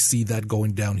because I see that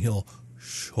going downhill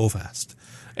so fast.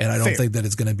 And I don't think that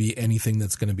it's going to be anything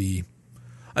that's going to be,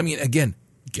 I mean, again,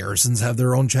 garrisons have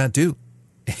their own chat too.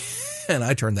 And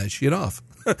I turn that shit off.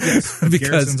 Yes, because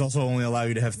garrisons also only allow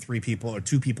you to have 3 people or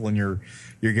 2 people in your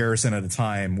garrison at a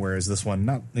time, whereas this one,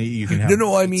 not you can have.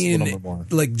 No, I mean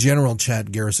like general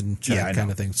chat, garrison chat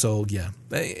kind of thing. So yeah,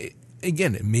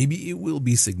 again, maybe it will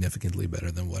be significantly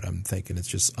better than what I'm thinking. It's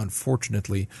just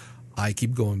unfortunately, I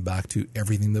keep going back to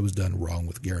everything that was done wrong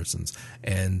with garrisons,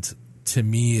 and to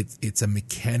me, it's a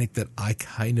mechanic that I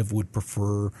kind of would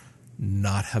prefer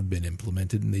not have been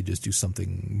implemented, and they just do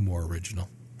something more original.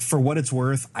 For what it's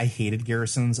worth, I hated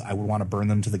garrisons. I would want to burn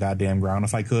them to the goddamn ground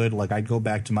if I could. Like, I'd go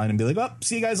back to mine and be like, oh,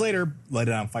 see you guys later, light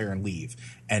it on fire and leave,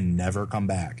 and never come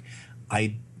back.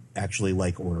 I actually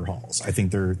like order halls. I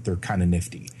think they're kind of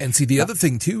nifty. And see, the other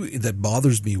thing, too, that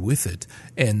bothers me with it,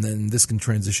 and then this can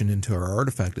transition into our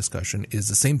artifact discussion, is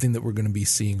the same thing that we're going to be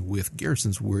seeing with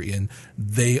garrisons we're in.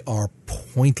 They are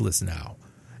pointless now.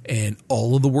 And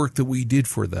all of the work that we did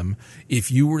for them,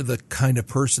 if you were the kind of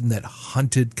person that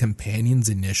hunted companions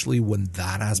initially when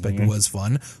that aspect was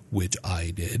fun, which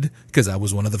I did, because that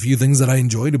was one of the few things that I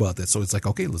enjoyed about this. So it's like,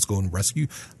 okay, let's go and rescue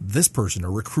this person or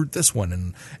recruit this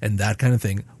one, and that kind of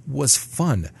thing was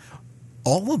fun.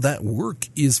 All of that work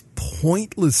is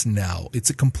pointless now.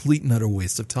 It's a complete and utter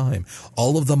waste of time.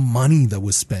 All of the money that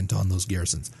was spent on those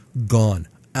garrisons, gone.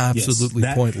 Absolutely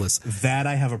pointless. That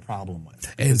I have a problem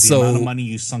with. And the amount of money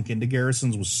you sunk into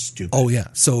garrisons was stupid. Oh, yeah.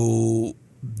 So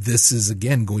this is,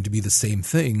 again, going to be the same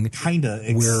thing. Kinda.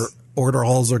 Where order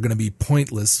halls are going to be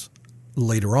pointless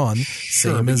later on.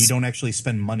 Sure, but you don't actually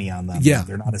spend money on them. Yeah.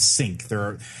 They're not a sink.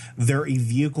 They're a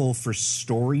vehicle for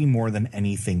story more than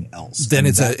anything else. Then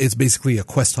it's basically a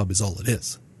quest hub is all it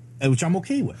is. Which I'm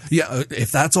okay with. Yeah,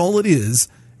 if that's all it is,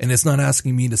 and it's not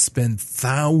asking me to spend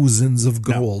thousands of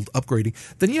gold upgrading,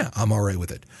 then yeah, I'm all right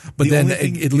with it. But then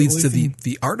it leads to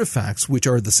the artifacts, which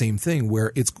are the same thing,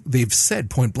 where they've said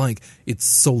point blank, it's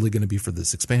solely going to be for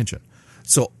this expansion.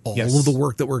 So all of the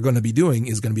work that we're going to be doing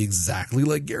is going to be exactly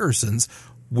like garrisons,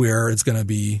 where it's going to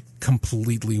be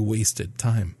completely wasted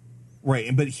time.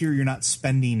 Right, but here you're not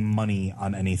spending money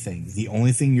on anything. The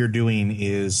only thing you're doing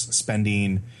is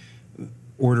spending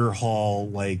order hall,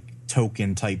 like,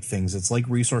 token type things. It's like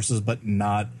resources, but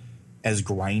not as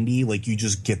grindy. Like, you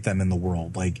just get them in the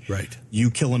world. Like,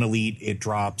 you kill an elite, it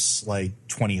drops like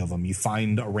 20 of them. You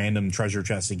find a random treasure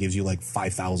chest, it gives you like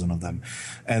 5,000 of them,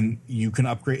 and you can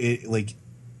upgrade it. Like,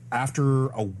 after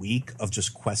a week of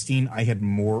just questing, I had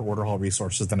more order hall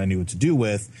resources than I knew what to do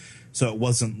with. So it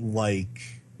wasn't like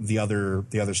the other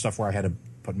stuff where I had to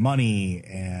put money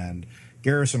and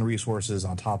garrison resources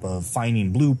on top of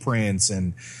finding blueprints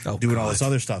and doing all this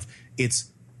other stuff.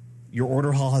 It's your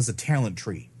order hall has a talent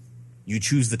tree. You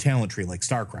choose the talent tree like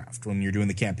StarCraft. When you're doing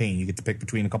the campaign, you get to pick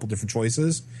between a couple different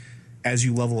choices. As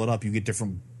you level it up, you get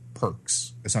different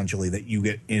perks, essentially, that you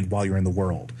get in while you're in the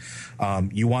world.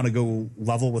 You want to go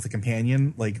level with a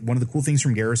companion. Like, one of the cool things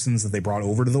from garrisons that they brought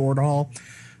over to the order hall,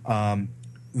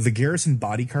 the garrison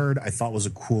body card I thought was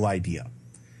a cool idea.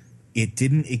 It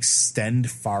didn't extend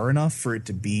far enough for it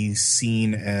to be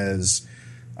seen as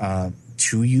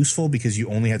too useful, because you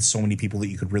only had so many people that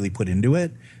you could really put into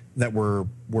it that were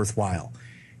worthwhile.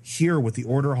 Here with the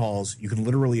order halls, you can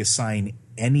literally assign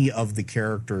any of the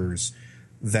characters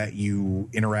that you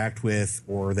interact with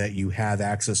or that you have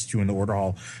access to in the order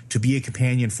hall to be a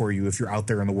companion for you if you're out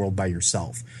there in the world by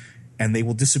yourself. And they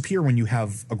will disappear when you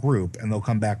have a group, and they'll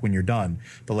come back when you're done.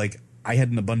 But, like, I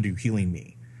had Nabundu healing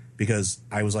me because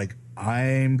I was like,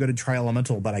 I'm going to try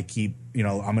elemental, but I keep, I'm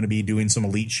going to be doing some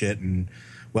elite shit, and,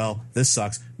 well, this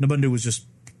sucks. Nabundu was just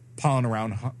pawing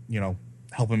around,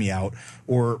 helping me out.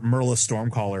 Or Merla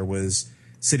Stormcaller was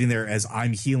sitting there as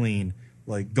I'm healing,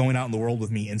 like, going out in the world with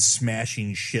me and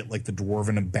smashing shit like the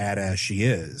dwarven and badass she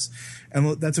is.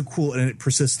 And that's and it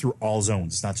persists through all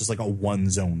zones. It's not just like a one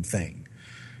zone thing.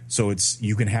 So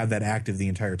you can have that active the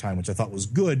entire time, which I thought was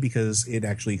good because it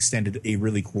actually extended a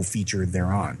really cool feature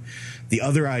thereon. The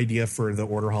other idea for the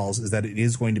order halls is that it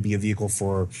is going to be a vehicle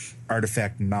for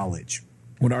artifact knowledge.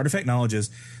 What artifact knowledge is,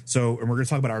 and we're going to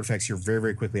talk about artifacts here very,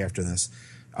 very quickly after this.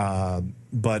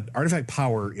 But artifact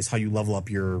power is how you level up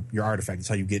your artifact. It's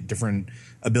how you get different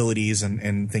abilities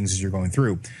and things as you're going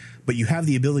through. But you have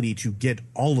the ability to get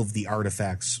all of the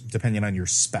artifacts depending on your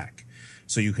spec.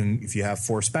 So you can, if you have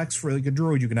 4 specs for like a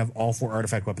druid, you can have all 4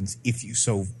 artifact weapons if you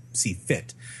so see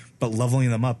fit. But leveling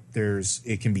them up,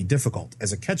 it can be difficult.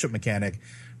 As a catch-up mechanic,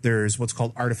 There's what's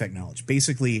called artifact knowledge.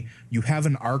 Basically, you have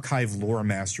an archive lore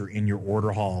master in your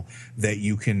order hall that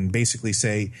you can basically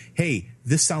say, hey,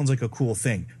 this sounds like a cool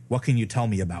thing. What can you tell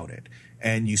me about it?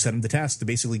 And you set him the task to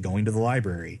basically going to the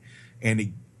library.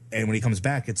 And when he comes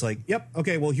back, it's like, yep,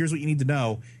 okay, well, here's what you need to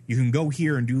know. You can go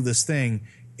here and do this thing.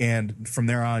 And from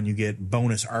there on, you get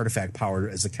bonus artifact power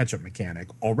as a catch-up mechanic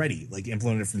already, like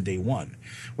implemented from day one,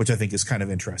 which I think is kind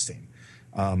of interesting.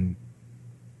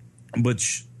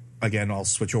 Which, again, I'll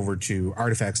switch over to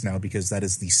artifacts now because that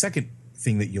is the second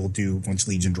thing that you'll do once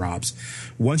Legion drops.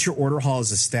 Once your order hall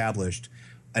is established,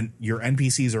 and your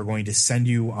NPCs are going to send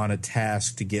you on a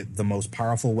task to get the most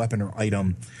powerful weapon or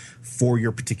item for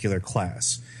your particular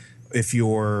class. If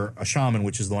you're a shaman,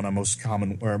 which is the one I'm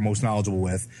most knowledgeable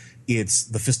with, it's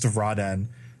the Fist of Ra-Den.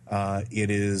 It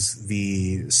is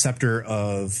the Scepter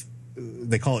of,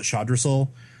 they call it Shadrasul,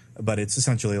 but it's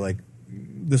essentially like,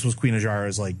 this was Queen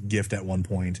Ajara's like gift at one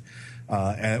point,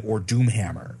 or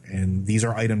Doomhammer. And these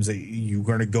are items that you're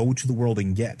going to go to the world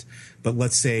and get. But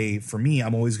let's say for me,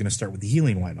 I'm always going to start with the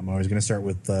healing one. I'm always going to start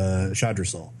with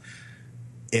Shadrasul.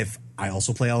 If I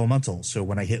also play Elemental, so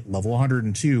when I hit level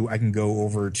 102, I can go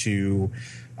over to,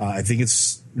 I think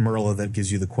it's Merla that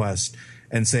gives you the quest,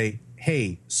 and say,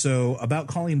 hey, so about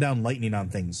calling down lightning on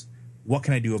things, what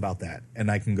can I do about that?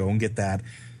 And I can go and get that,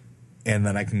 and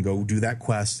then I can go do that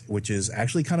quest, which is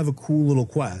actually kind of a cool little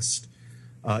quest.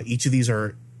 Each of these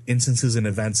are instances and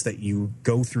events that you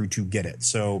go through to get it.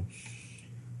 So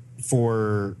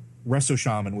for Resto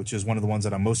Shaman, which is one of the ones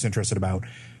that I'm most interested about,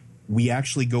 we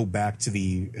actually go back to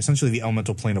essentially the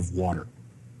elemental plane of water.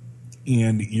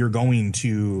 And you're going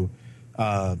to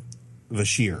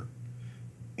Vashir.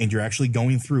 And you're actually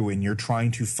going through and you're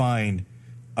trying to find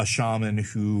a shaman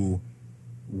who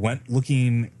went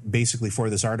looking basically for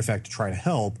this artifact to try to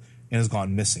help and has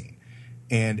gone missing.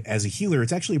 And as a healer,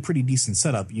 it's actually a pretty decent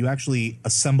setup. You actually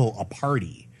assemble a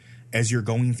party as you're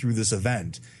going through this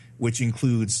event, which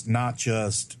includes not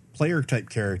just player-type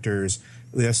characters.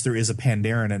 Yes, there is a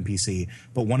Pandaren NPC,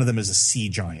 but one of them is a sea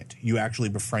giant. You actually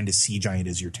befriend a sea giant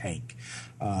as your tank.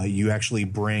 You actually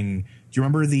bring... Do you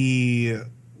remember the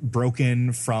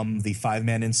Broken from the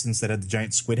 5-man instance that had the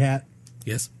giant squid hat?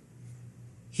 Yes.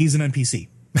 He's an NPC,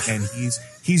 and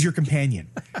he's your companion.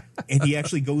 And he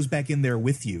actually goes back in there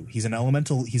with you. He's an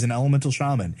elemental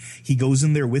shaman. He goes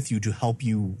in there with you to help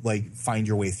you like find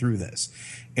your way through this.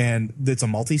 And it's a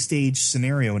multi-stage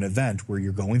scenario, an event where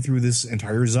you're going through this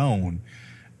entire zone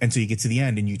until you get to the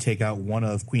end and you take out one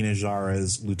of Queen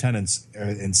Ajara's lieutenants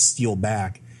and steal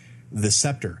back the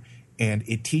scepter. And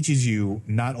it teaches you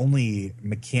not only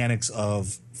mechanics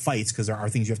of fights, because there are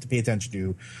things you have to pay attention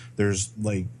to. There's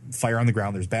like fire on the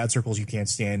ground. There's bad circles you can't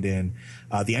stand in.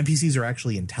 The NPCs are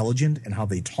actually intelligent in how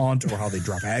they taunt or how they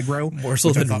drop aggro. More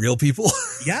so than real people?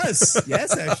 Yes,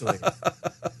 actually.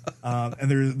 And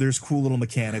there's cool little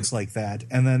mechanics like that.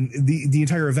 And then the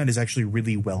entire event is actually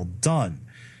really well done.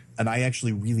 And I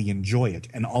actually really enjoy it.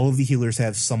 And all of the healers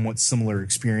have somewhat similar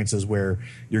experiences where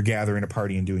you're gathering a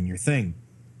party and doing your thing.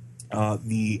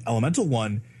 The elemental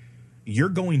one, you're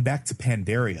going back to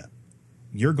Pandaria.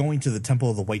 You're going to the Temple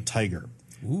of the White Tiger.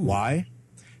 Ooh. Why?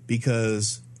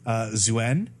 Because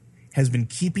Zuen has been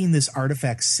keeping this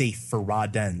artifact safe for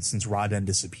Ra-Den since Ra-Den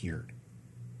disappeared.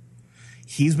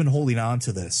 He's been holding on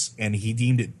to this, and he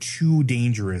deemed it too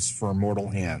dangerous for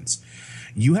mortal hands.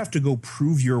 You have to go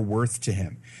prove your worth to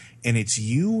him. And it's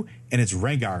you and it's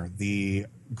Rengar, the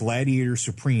Gladiator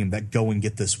Supreme, that go and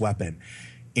get this weapon.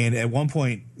 And at one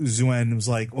point, Zuen was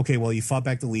like, okay, well, you fought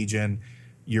back the Legion.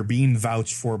 You're being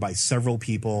vouched for by several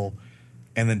people.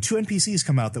 And then 2 NPCs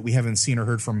come out that we haven't seen or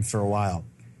heard from for a while.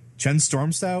 Chen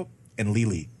Stormstout and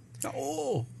Lili.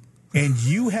 Oh. And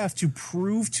you have to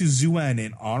prove to Zuen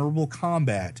in honorable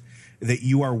combat that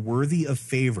you are worthy of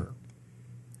favor.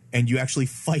 And you actually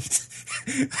fight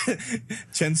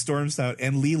Chen Stormstout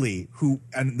and Lili, who,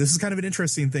 and this is kind of an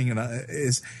interesting thing,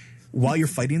 is... While you're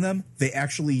fighting them, they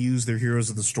actually use their Heroes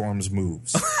of the Storm's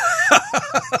moves.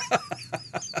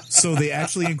 So they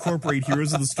actually incorporate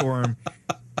Heroes of the Storm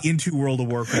into World of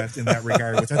Warcraft in that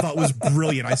regard, which I thought was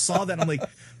brilliant. I saw that and I'm like,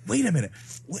 wait a minute.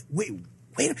 Wait.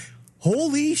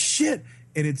 Holy shit.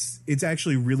 And it's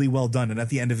actually really well done. And at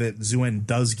the end of it, Zuen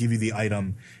does give you the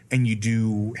item and you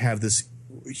do have this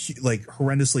like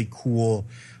horrendously cool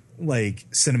like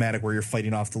cinematic where you're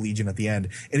fighting off the Legion at the end,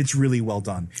 and it's really well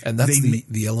done. And that's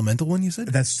the elemental one you said?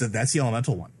 That's the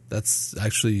elemental one. That's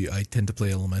actually, I tend to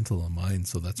play elemental on mine,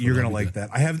 so that's you're gonna like that.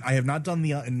 I have not done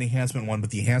the enhancement one, but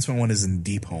the enhancement one is in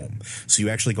Deep Home, so you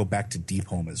actually go back to Deep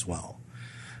Home as well.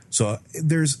 So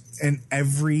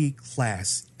every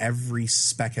class, every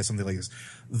spec has something like this.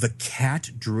 The cat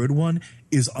druid one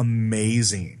is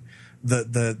amazing.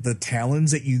 the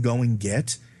talons that you go and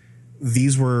get,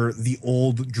 these were the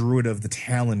old druid of the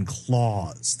Talon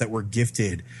claws that were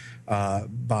gifted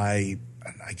by,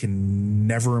 I can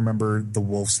never remember the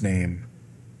wolf's name.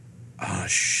 Ah,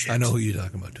 shit. I know who you're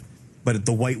talking about. But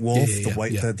the white wolf,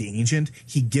 the ancient,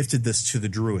 he gifted this to the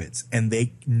druids, and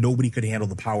nobody could handle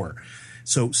the power.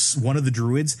 So one of the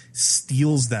druids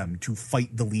steals them to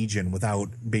fight the Legion without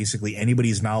basically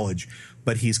anybody's knowledge,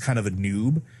 but he's kind of a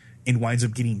noob and winds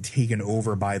up getting taken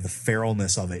over by the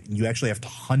feralness of it. And you actually have to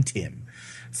hunt him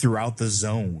throughout the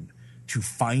zone to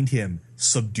find him,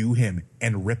 subdue him,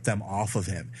 and rip them off of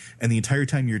him. And the entire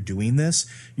time you're doing this,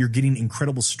 you're getting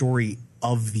incredible story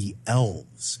of the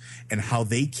elves and how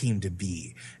they came to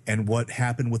be and what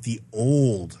happened with the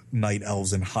old night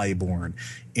elves in Highborn.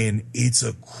 And it's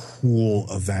a cool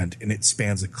event, and it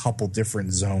spans a couple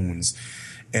different zones.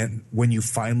 And when you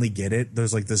finally get it,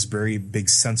 there's like this very big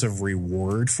sense of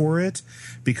reward for it,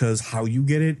 because how you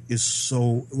get it is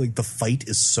so, like, the fight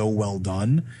is so well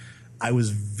done. I was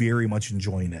very much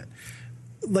enjoying it.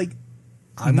 Like,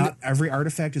 not every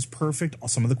artifact is perfect.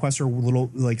 Some of the quests are a little,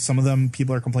 like, some of them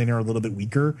people are complaining are a little bit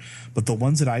weaker, but the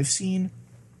ones that I've seen,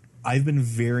 I've been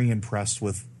very impressed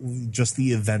with just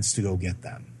the events to go get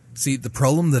them. See, the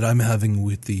problem that I'm having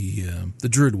with the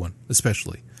Druid one,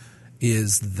 especially,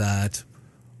 is that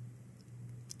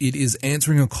it is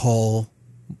answering a call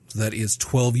that is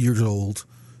 12 years old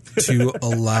to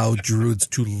allow Druids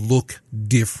to look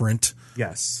different,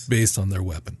 yes, based on their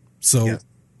weapon. So, yes.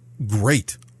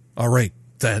 Great. All right.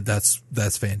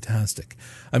 That's fantastic.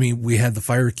 I mean, we had the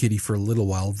Fire Kitty for a little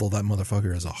while, though that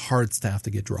motherfucker is a hard staff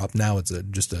to get dropped. Now it's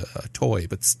just a toy,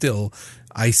 but still,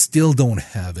 I still don't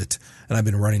have it, and I've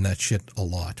been running that shit a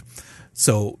lot.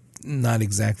 So, not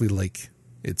exactly like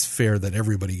it's fair that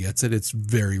everybody gets it. It's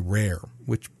very rare,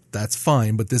 which that's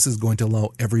fine, but this is going to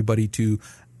allow everybody to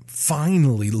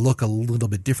finally look a little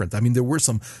bit different. I mean, there were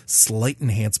some slight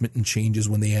enhancement and changes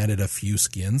when they added a few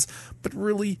skins, but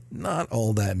really not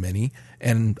all that many.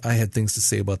 And I had things to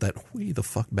say about that way the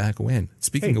fuck back when.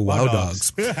 Speaking of WoW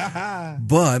Dogs.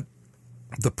 But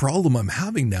the problem I'm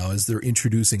having now is they're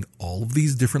introducing all of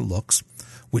these different looks,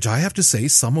 which I have to say,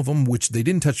 some of them, which they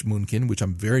didn't touch Moonkin, which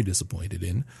I'm very disappointed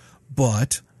in,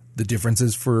 but the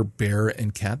differences for bear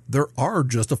and cat, there are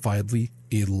justifiably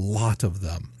a lot of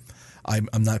them.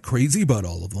 I'm not crazy about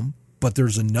all of them, but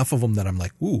there's enough of them that I'm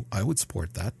like, ooh, I would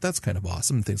support that. That's kind of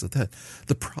awesome, and things like that.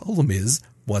 The problem is,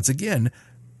 once again,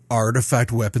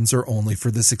 artifact weapons are only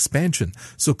for this expansion.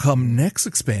 So come next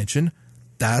expansion,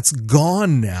 that's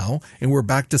gone now, and we're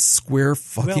back to square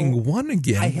fucking one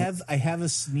again. I have a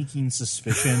sneaking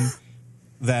suspicion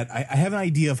that I have an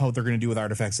idea of how they're going to do with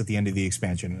artifacts at the end of the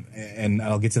expansion, and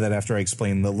I'll get to that after I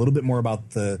explain a little bit more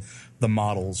about the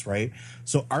models, right?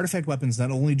 So artifact weapons, not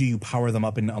only do you power them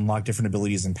up and unlock different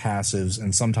abilities and passives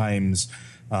and sometimes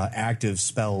active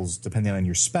spells depending on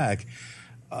your spec,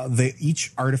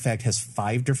 each artifact has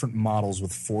 5 different models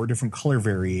with 4 different color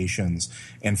variations,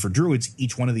 and for druids,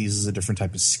 each one of these is a different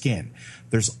type of skin.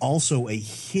 There's also a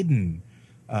hidden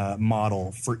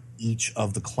model for each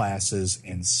of the classes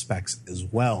and specs as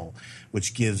well,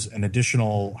 which gives an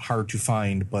additional hard to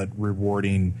find but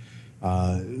rewarding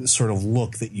sort of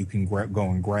look that you can go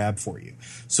and grab for you.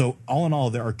 So all in all,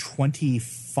 there are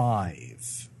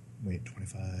 25. Wait,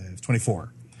 25,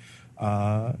 24.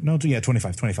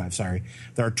 25, sorry.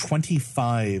 There are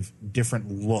 25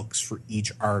 different looks for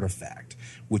each artifact,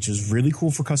 which is really cool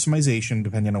for customization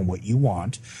depending on what you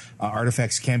want.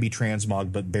 Artifacts can be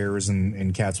transmogged, but bears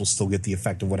and cats will still get the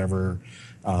effect of whatever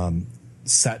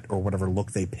set or whatever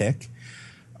look they pick.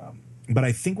 But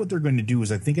I think what they're going to do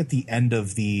is, I think at the end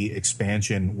of the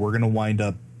expansion, we're going to wind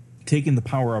up taking the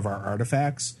power of our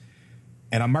artifacts.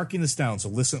 And I'm marking this down, so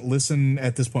listen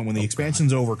at this point. When the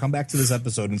expansion's over, come back to this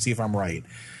episode and see if I'm right.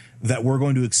 That we're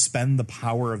going to expend the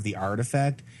power of the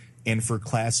artifact, and for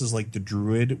classes like the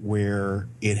Druid, where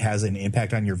it has an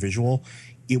impact on your visual,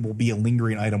 it will be a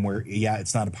lingering item where, yeah,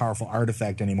 it's not a powerful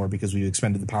artifact anymore because we've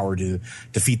expended the power to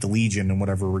defeat the Legion in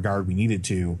whatever regard we needed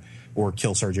to, or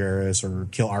kill Sargeras, or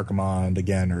kill Archimonde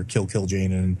again, or kill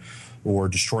Kil'jaeden, or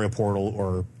destroy a portal,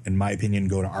 or, in my opinion,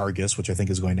 go to Argus, which I think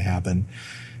is going to happen.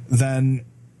 Then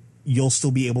you'll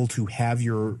still be able to have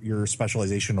your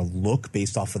specialization of look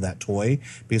based off of that toy,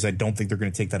 because I don't think they're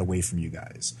going to take that away from you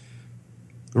guys.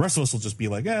 The rest of us will just be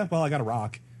like, I got a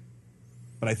rock.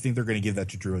 But I think they're going to give that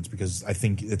to druids, because I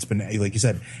think it's been, like you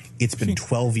said, it's been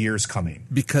 12 years coming.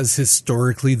 Because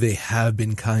historically they have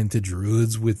been kind to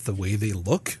druids with the way they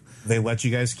look. They let you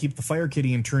guys keep the Fire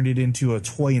Kitty and turned it into a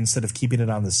toy instead of keeping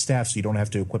it on the staff, so you don't have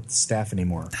to equip the staff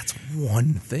anymore. That's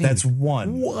one thing. That's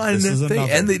one thing. another.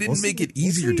 And they didn't make it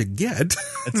easier to get.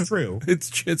 That's true. It's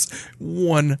just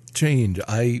one change.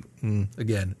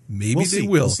 Again, maybe We'll will.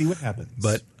 We'll see what happens.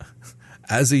 But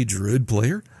as a Druid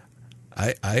player,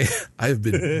 I've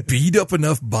been beat up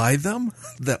enough by them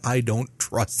that I don't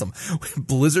trust them. When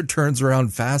Blizzard turns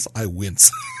around fast, I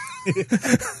wince.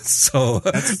 So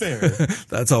that's fair.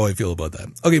 That's how I feel about that.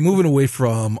 Okay, moving away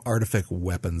from artifact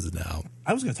weapons now.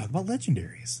 I was going to talk about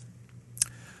legendaries.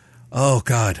 Oh,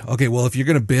 God. Okay, well, if you're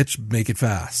going to bitch, make it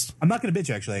fast. I'm not going to bitch,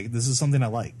 actually. This is something I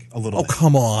like a little bit. Oh,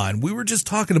 come on. We were just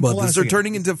talking about this. They're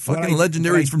turning into fucking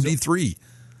legendaries from D3.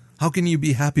 How can you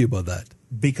be happy about that?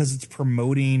 Because it's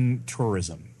promoting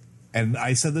tourism. And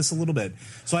I said this a little bit.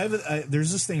 So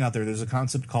there's this thing out there. There's a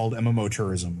concept called MMO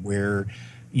tourism, where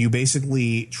you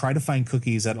basically try to find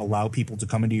cookies that allow people to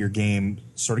come into your game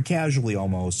sort of casually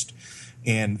almost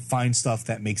and find stuff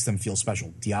that makes them feel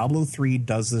special. Diablo 3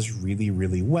 does this really,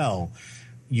 really well.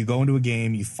 You go into a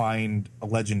game, you find a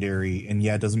legendary, and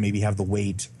yeah, it doesn't maybe have the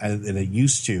weight that it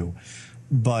used to,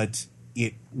 but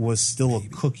it was still a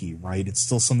cookie, right? It's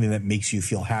still something that makes you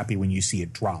feel happy when you see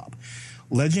it drop.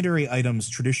 Legendary items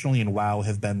traditionally in WoW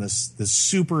have been this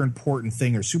super important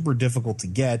thing or super difficult to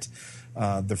get.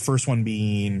 The first one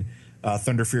being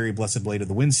Thunder Fury, Blessed Blade of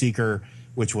the Windseeker,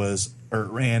 which was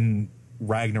and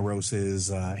Ragnaros's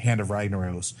Hand of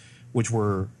Ragnaros, which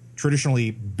were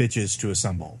traditionally bitches to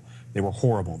assemble. They were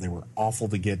horrible. They were awful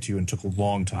to get to and took a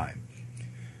long time.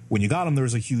 When you got them, there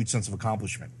was a huge sense of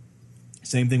accomplishment.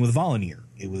 Same thing with Volunteer.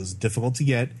 It was difficult to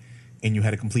get, and you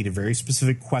had to complete a very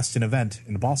specific quest and event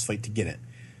in a boss fight to get it.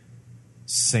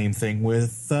 Same thing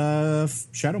with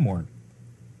Shadowmourne.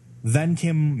 Then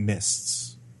came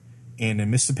Mists. And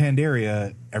in Mists of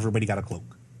Pandaria, everybody got a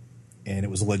cloak. And it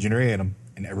was a legendary item,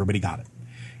 and everybody got it.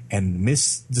 And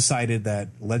Mists decided that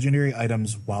legendary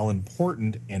items, while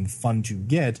important and fun to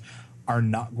get, are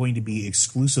not going to be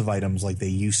exclusive items like they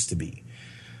used to be.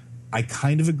 I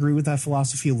kind of agree with that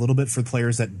philosophy a little bit for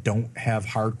players that don't have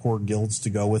hardcore guilds to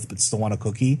go with but still want a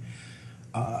cookie.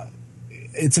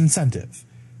 It's incentive.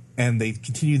 And they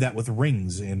continue that with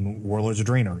rings in Warlords of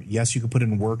Draenor. Yes, you could put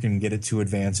in work and get it to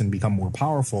advance and become more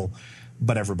powerful,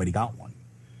 but everybody got one.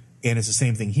 And it's the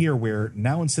same thing here where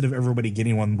now instead of everybody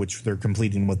getting one, which they're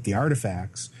completing with the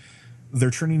artifacts,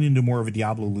 they're turning into more of a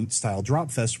Diablo loot style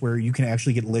drop fest where you can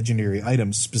actually get legendary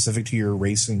items specific to your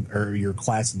race or your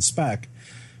class and spec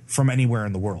from anywhere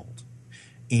in the world.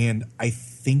 And I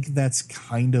think that's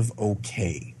kind of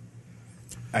okay.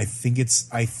 I think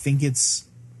it's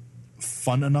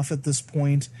fun enough at this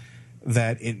point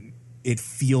that it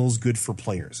feels good for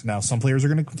players. Now, some players are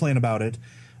going to complain about it.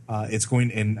 It's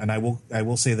going and I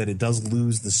will say that it does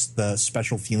lose the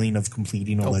special feeling of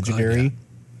completing a legendary. God, yeah.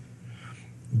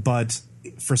 But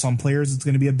for some players, it's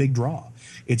going to be a big draw.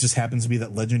 It just happens to be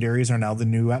that legendaries are now the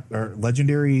new or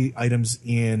legendary items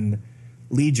in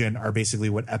Legion are basically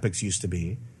what epics used to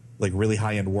be, like really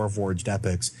high-end Warforged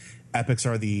epics. Epics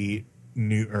are the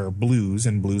new blues,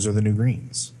 and blues are the new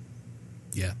greens.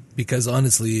 Yeah, because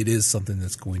honestly, it is something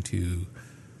that's going to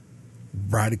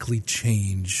radically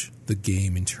change the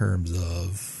game in terms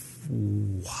of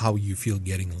how you feel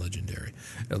getting a legendary.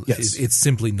 Yes. It's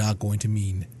simply not going to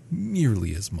mean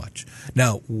nearly as much.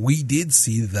 Now, we did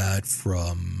see that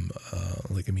from,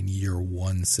 year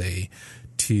one, say,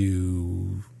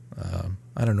 to...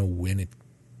 I don't know when it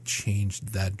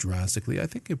changed that drastically. I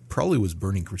think it probably was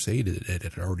Burning Crusade. It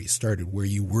had already started where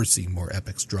you were seeing more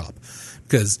epics drop.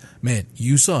 Because, man,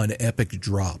 you saw an epic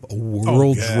drop, a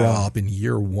world drop in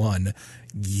year one.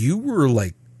 You were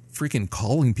like freaking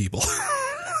calling people.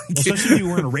 Especially if you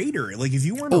weren't a raider. Like if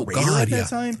you weren't a raider at that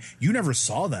time, you never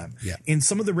saw them. Yeah. In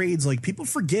some of the raids, like people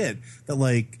forget that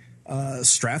like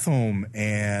Stratholme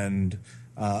and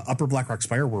Upper Blackrock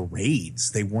Spire were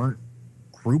raids. They weren't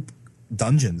group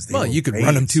dungeons. Well, you could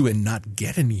run them too and not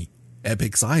get any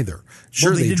epics either.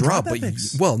 Sure, they drop, but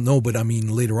but I mean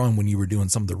later on when you were doing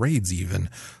some of the raids, even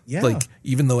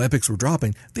even though epics were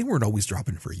dropping, they weren't always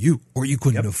dropping for you, or you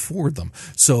couldn't afford them.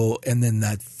 So, and then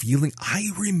that feeling, I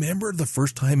remember the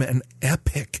first time an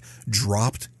epic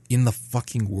dropped in the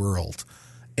fucking world,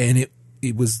 and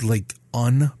it was like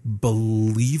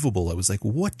unbelievable. I was like,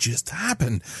 what just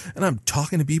happened? And I'm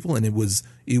talking to people, and it was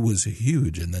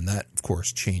huge. And then that, of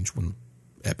course, changed when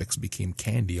epics became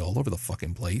candy all over the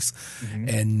fucking place. Mm-hmm.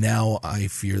 And now I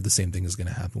fear the same thing is going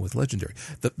to happen with legendary.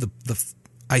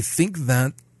 I think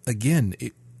that again,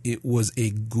 it was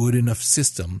a good enough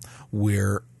system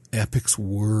where epics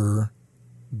were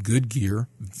good gear,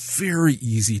 very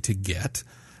easy to get,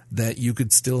 that you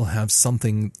could still have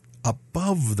something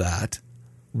above that,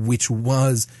 which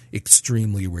was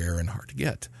extremely rare and hard to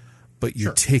get. But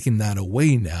you're taking that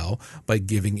away now by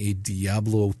giving a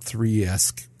Diablo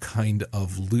 3-esque kind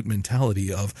of loot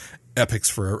mentality of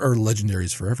epics or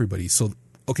legendaries for everybody. So,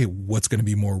 okay, what's going to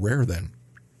be more rare then?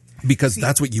 Because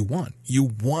that's what you want.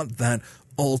 You want that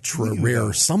ultra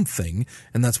rare something,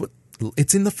 and that's what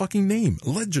it's in the fucking name,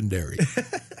 legendary.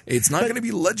 It's not going to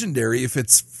be legendary if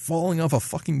it's falling off a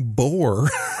fucking boar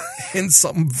in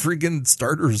some friggin'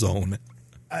 starter zone.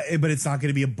 But it's not going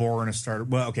to be a boar in a starter.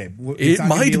 Well, okay. It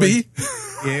might be.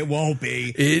 It won't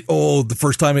be. The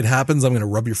first time it happens, I'm going to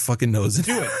rub your fucking nose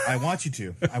into it. I want you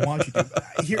to.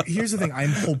 Here's the thing.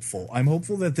 I'm hopeful. I'm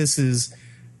hopeful that this is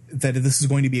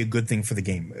going to be a good thing for the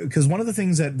game. Because one of the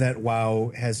things that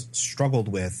WoW has struggled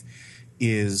with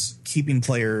is keeping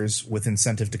players with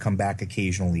incentive to come back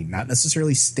occasionally. Not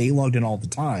necessarily stay logged in all the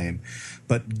time,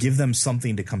 but give them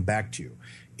something to come back to.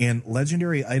 And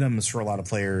legendary items for a lot of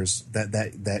players,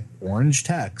 that orange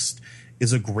text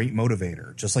is a great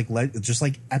motivator, just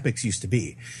like epics used to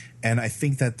be. And I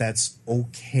think that's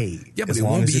okay. Yeah, but it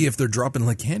won't be if they're dropping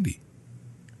like candy.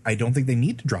 I don't think they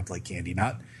need to drop like candy.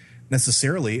 Not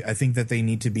necessarily. I think that they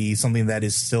need to be something that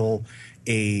is still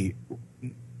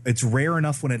it's rare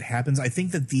enough when it happens. I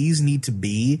think that these need to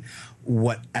be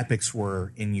what epics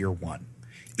were in year one.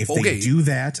 If they do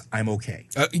that, I'm okay.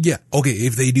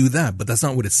 If they do that, but that's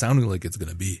not what it's sounding like it's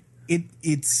going to be.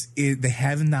 They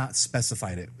have not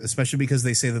specified it, especially because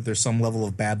they say that there's some level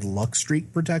of bad luck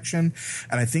streak protection.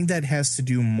 And I think that has to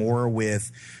do more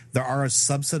with there are a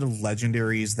subset of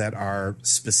legendaries that are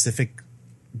specific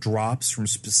drops from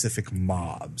specific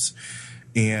mobs.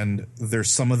 And there's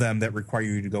some of them that require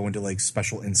you to go into like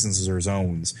special instances or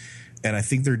zones. And I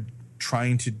think they're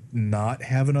trying to not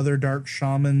have another Dark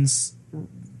Shaman's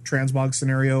transmog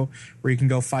scenario where you can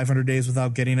go 500 days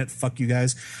without getting it. Fuck you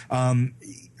guys.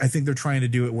 I think they're trying to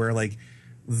do it where like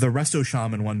the Resto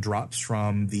Shaman one drops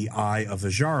from the Eye of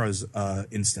Azshara's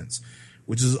instance,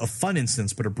 which is a fun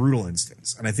instance but a brutal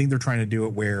instance. And I think they're trying to do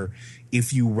it where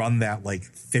if you run that like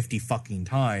 50 fucking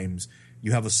times,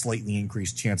 you have a slightly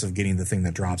increased chance of getting the thing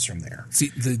that drops from there.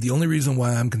 See, the only reason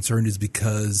why I'm concerned is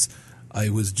because I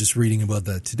was just reading about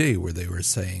that today where they were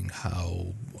saying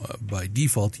how by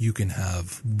default you can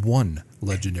have one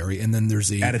legendary and then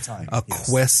there's at a time,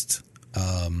 quest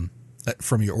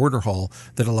from your order hall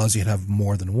that allows you to have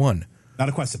more than one. Not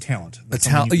a quest, a talent. A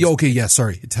talent.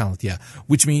 A talent, yeah.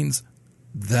 Which means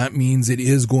it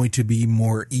is going to be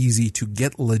more easy to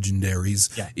get legendaries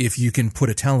if you can put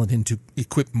a talent in to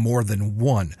equip more than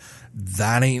one.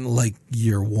 That ain't like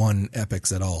year one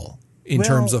epics at all in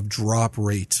terms of drop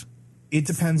rate. It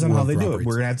depends on how they do it.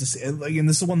 We're going to have to see, and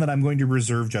this is one that I'm going to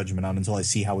reserve judgment on until I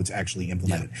see how it's actually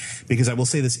implemented. Yeah. Because I will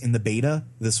say this, in the beta,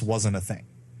 this wasn't a thing.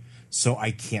 So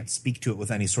I can't speak to it with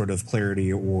any sort of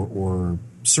clarity or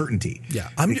certainty. Yeah,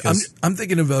 I'm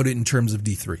thinking about it in terms of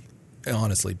D3,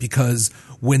 honestly, because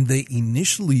when they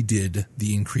initially did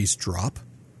the increased drop,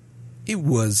 it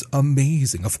was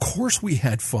amazing. Of course we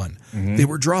had fun. Mm-hmm. They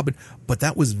were dropping, but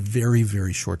that was very,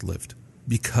 very short-lived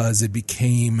because it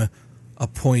became a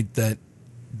point that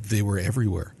they were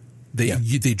everywhere. They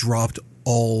dropped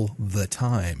all the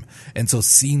time. And so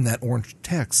seeing that orange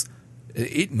text,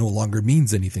 it no longer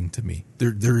means anything to me.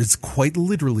 There is quite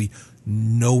literally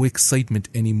no excitement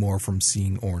anymore from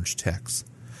seeing orange text.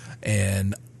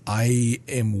 And I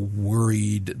am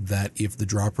worried that if the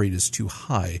drop rate is too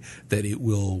high, that it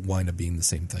will wind up being the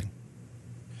same thing.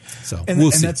 So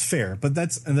we'll see. And that's fair, but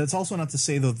that's also not to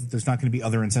say though that there's not going to be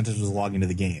other incentives to log into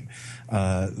the game.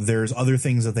 There's other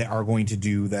things that they are going to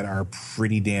do that are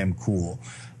pretty damn cool.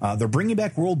 They're bringing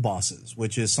back world bosses,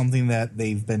 which is something that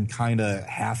they've been kind of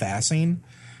half-assing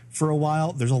for a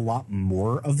while. There's a lot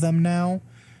more of them now,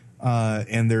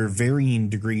 and they're varying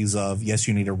degrees of yes,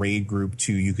 you need a raid group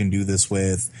to you can do this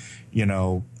with,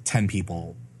 10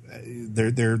 people.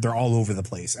 They're all over the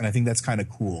place, and I think that's kind of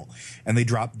cool. And they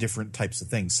drop different types of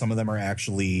things. Some of them are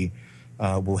actually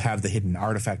will have the hidden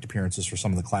artifact appearances for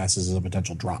some of the classes as a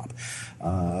potential drop.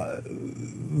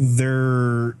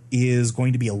 There is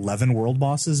going to be 11 world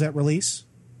bosses at release,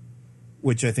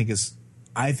 which I think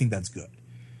that's good,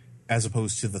 as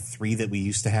opposed to the 3 that we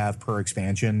used to have per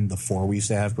expansion, the 4 we used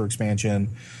to have per expansion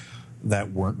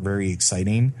that weren't very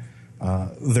exciting.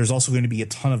 There's also going to be a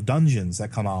ton of dungeons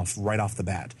that come off right off the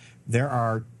bat. There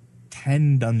are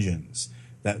 10 dungeons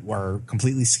that are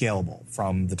completely scalable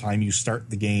from the time you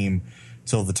start the game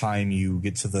till the time you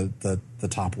get to the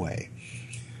top way.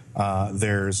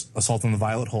 There's Assault on the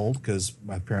Violet Hold, because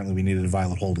apparently we needed a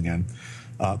Violet Hold again.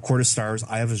 Court of Stars,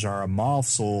 Eye of Azshara, Maw of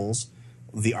Souls,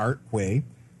 the Art Way,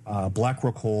 Black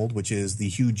Rookhold, which is the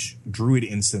huge druid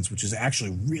instance, which is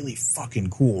actually really fucking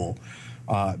cool.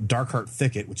 Darkheart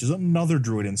Thicket, which is another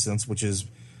druid instance, which is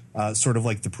sort of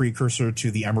like the precursor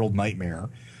to the Emerald Nightmare.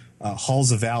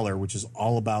 Halls of Valor, which is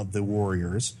all about the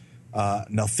warriors.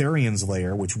 Neltharion's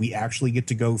Lair, which we actually get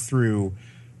to go through,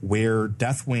 where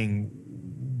Deathwing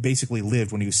basically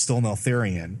lived when he was still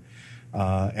Neltharion.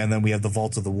 And then we have the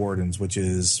Vault of the Wardens, which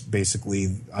is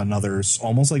basically another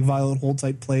almost like Violet Hold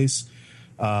type place,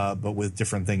 but with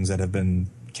different things that have been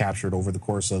captured over the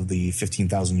course of the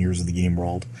 15,000 years of the game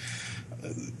world.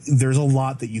 There's a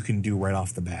lot that you can do right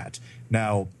off the bat.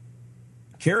 Now,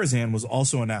 Karazhan was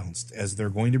also announced, as they're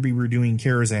going to be redoing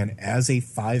Karazhan as a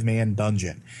 5-man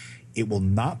dungeon. It will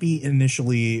not be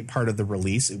initially part of the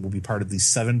release. It will be part of the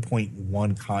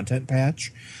 7.1 content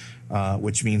patch,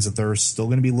 which means that they're still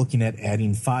going to be looking at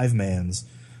adding 5-mans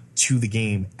to the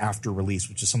game after release,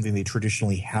 which is something they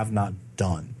traditionally have not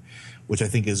done, which I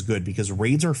think is good because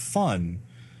raids are fun.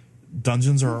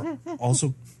 Dungeons are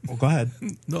also... Oh, go ahead.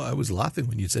 No, I was laughing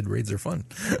when you said raids are fun.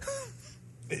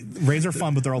 Raids are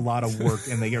fun, but they're a lot of work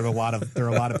and they're a lot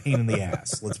of pain in the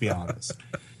ass. Let's be honest.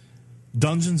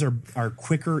 Dungeons are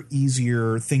quicker,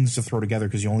 easier things to throw together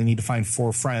because you only need to find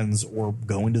 4 friends or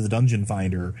go into the Dungeon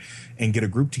Finder and get a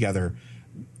group together.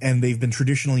 And they've been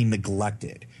traditionally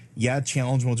neglected. Yeah,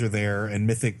 challenge modes are there, and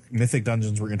mythic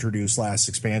dungeons were introduced last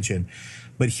expansion,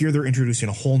 but here they're introducing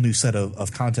a whole new set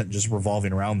of content just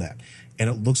revolving around that. And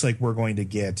it looks like we're going to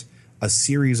get a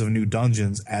series of new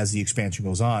dungeons as the expansion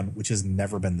goes on, which has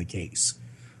never been the case.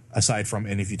 Aside from,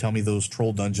 and if you tell me those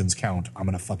troll dungeons count, I'm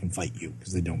going to fucking fight you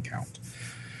because they don't count.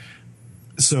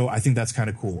 So I think that's kind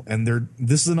of cool. And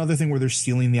this is another thing where they're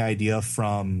stealing the idea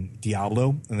from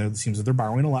Diablo, and it seems that they're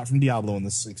borrowing a lot from Diablo in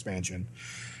this expansion,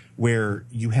 where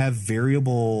you have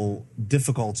variable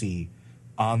difficulty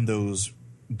on those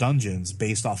dungeons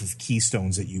based off of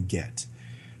keystones that you get.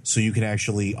 So you can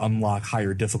actually unlock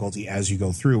higher difficulty as you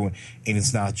go through, and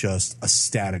it's not just a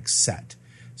static set.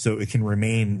 So it can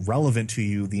remain relevant to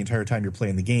you the entire time you're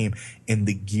playing the game, and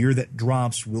the gear that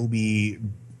drops will be,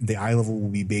 the eye level will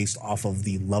be based off of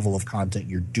the level of content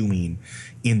you're doing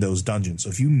in those dungeons. So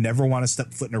if you never want to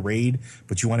step foot in a raid,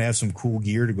 but you want to have some cool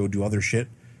gear to go do other shit,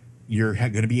 you're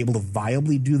going to be able to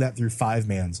viably do that through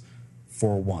 5-mans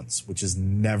for once, which has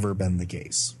never been the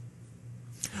case.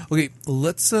 Okay,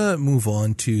 let's move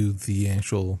on to the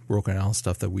actual Broken Isle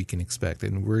stuff that we can expect.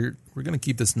 And we're going to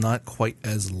keep this not quite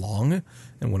as long.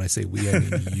 And when I say we, I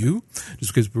mean you,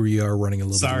 just because we are running a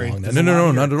little bit long.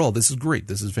 No, not at all. This is great.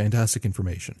 This is fantastic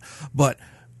information. But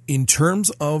in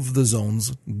terms of the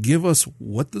zones, give us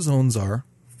what the zones are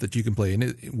that you can play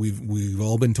in. We've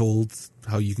all been told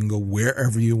how you can go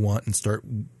wherever you want and start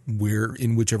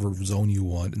in whichever zone you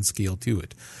want and scale to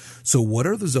it. So what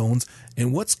are the zones,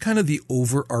 and what's kind of the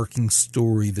overarching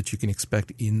story that you can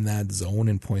expect in that zone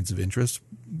and points of interest?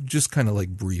 Just kind of like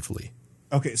briefly.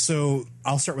 Okay, so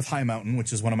I'll start with High Mountain,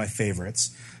 which is one of my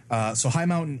favorites. So High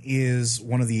Mountain is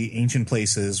one of the ancient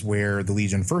places where the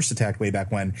Legion first attacked way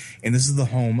back when, and this is the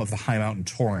home of the High Mountain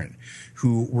Tauren,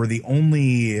 who were the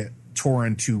only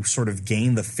Tauren to sort of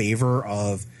gain the favor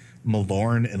of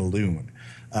Malorn and Lune.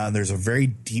 There's a very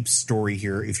deep story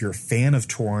here. If you're a fan of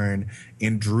Tauren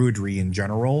and Druidry in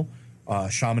general,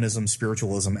 shamanism,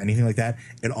 spiritualism, anything like that,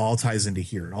 it all ties into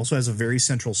here. It also has a very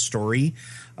central story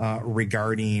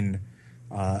regarding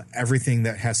everything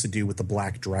that has to do with the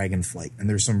Black Dragonflight. And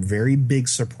there's some very big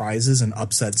surprises and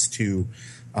upsets to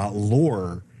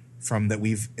lore from that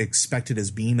we've expected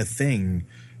as being a thing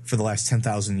for the last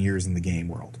 10,000 years in the game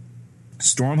world.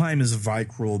 Stormheim is a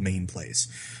Vrykul main place.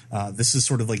 This is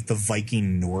sort of like the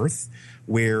Viking North,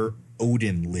 where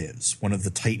Odin lives, one of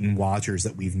the Titan Watchers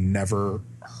that we've never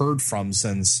heard from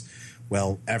since,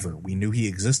 well, ever. We knew he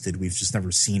existed. We've just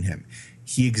never seen him.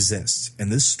 He exists.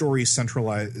 And this story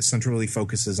centrally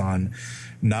focuses on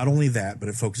not only that, but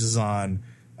it focuses on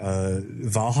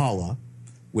Valhalla,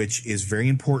 which is very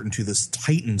important to this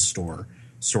Titan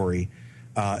story,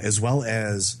 as well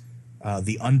as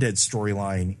the undead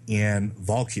storyline in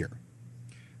Valkyr.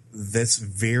 That's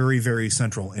very, very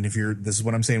central. And this is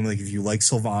what I'm saying, like if you like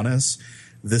Sylvanas,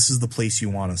 this is the place you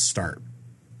want to start.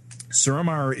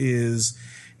 Suramar is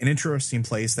an interesting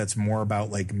place that's more about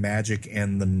like magic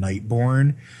and the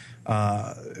Nightborn.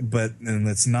 And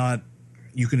it's not,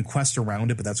 you can quest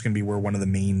around it, but that's going to be where one of the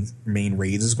main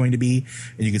raids is going to be.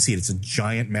 And you can see it's a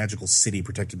giant magical city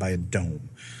protected by a dome.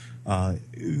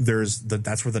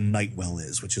 That's where the Nightwell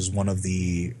is, which is one of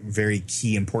the very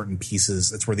key important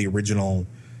pieces. That's where the original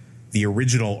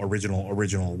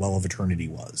Well of Eternity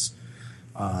was.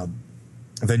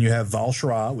 Then you have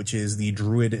Val'sharah, which is the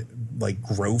Druid like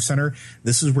Grove Center.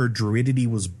 This is where Druidity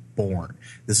was born.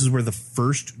 This is where the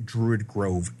first Druid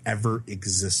Grove ever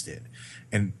existed.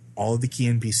 And all of the key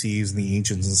NPCs and the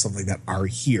ancients and stuff like that are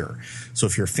here. So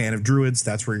if you're a fan of Druids,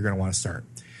 that's where you're going to want to start.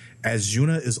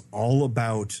 Azjuna is all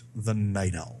about the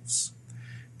Night Elves.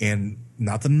 And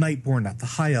not the Nightborn, not the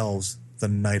High Elves, the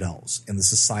Night Elves. And the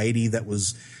society that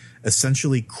was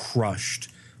essentially crushed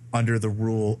under the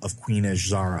rule of Queen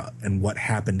Azshara and what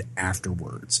happened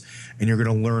afterwards. And you're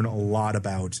going to learn a lot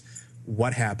about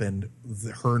what happened,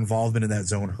 her involvement in that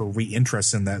zone, her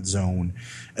reinterest in that zone,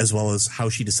 as well as how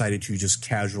she decided to just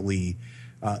casually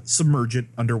submerge it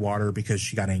underwater because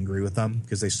she got angry with them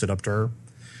because they stood up to her.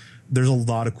 There's a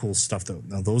lot of cool stuff, though.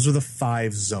 Now, those are the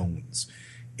 5 zones,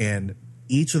 and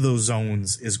each of those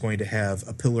zones is going to have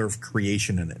a pillar of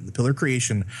creation in it. And the pillar of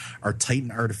creation are Titan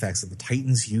artifacts that the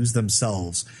Titans use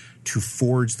themselves to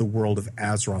forge the world of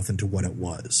Azeroth into what it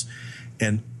was.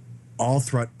 And all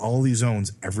throughout all these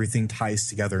zones, everything ties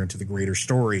together into the greater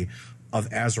story of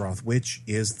Azeroth, which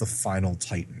is the final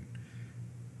Titan.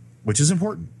 Which is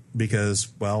important because,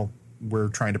 well, we're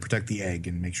trying to protect the egg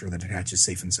and make sure that it hatches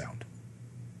safe and sound.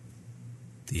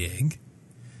 The egg?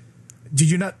 Did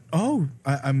you not? Oh,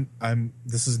 I'm.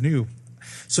 This is new.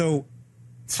 So,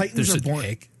 Titans There's are born.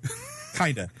 Egg.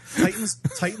 Kinda.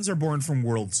 Titans are born from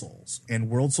world souls, and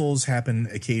world souls happen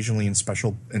occasionally in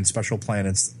special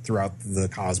planets throughout the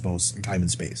cosmos and time and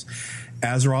space.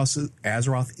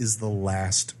 Azeroth is the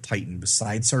last Titan.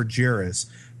 Besides Sargeras,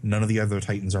 none of the other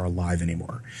Titans are alive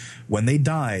anymore. When they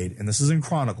died, and this is in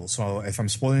Chronicle, so if I'm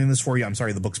spoiling this for you, I'm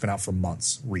sorry. The book's been out for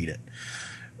months. Read it.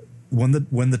 When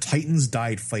the Titans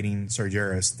died fighting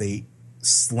Sargeras, they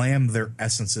slammed their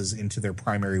essences into their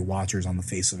primary watchers on the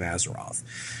face of Azeroth.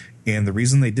 And the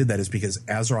reason they did that is because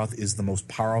Azeroth is the most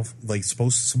powerful, like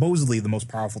supposedly the most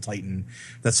powerful Titan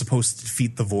that's supposed to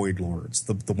defeat the Void Lords,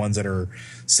 the ones that are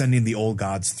sending the old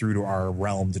gods through to our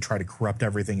realm to try to corrupt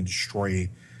everything and destroy,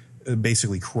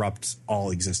 basically corrupt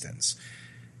all existence.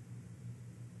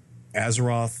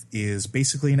 Azeroth is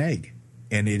basically an egg,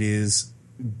 and it is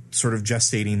sort of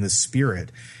gestating this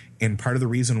spirit. And part of the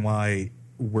reason why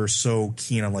we're so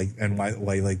keen on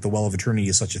why the Well of Eternity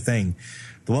is such a thing.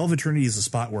 The Well of Eternity is a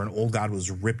spot where an old god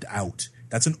was ripped out.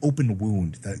 That's an open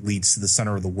wound that leads to the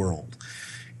center of the world.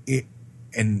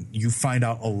 And you find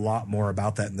out a lot more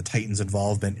about that in the Titans'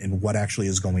 involvement in what actually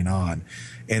is going on.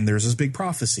 And there's this big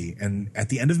prophecy. And at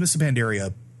the end of Mists of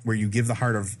Pandaria, where you give the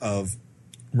heart of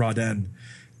Raden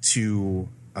to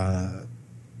Rathian.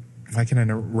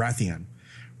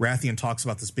 Rathian talks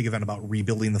about this big event about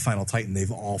rebuilding the final Titan.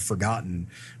 They've all forgotten.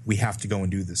 We have to go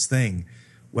and do this thing.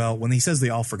 Well, when he says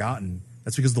they all forgotten,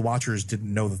 that's because the Watchers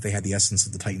didn't know that they had the essence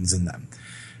of the Titans in them.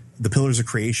 The pillars of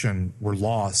creation were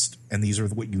lost, and these are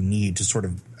what you need to sort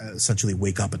of essentially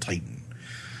wake up a Titan.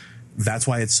 That's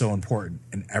why it's so important.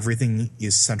 And everything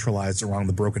is centralized around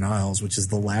the Broken Isles, which is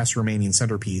the last remaining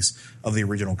centerpiece of the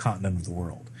original continent of the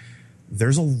world.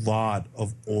 There's a lot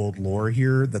of old lore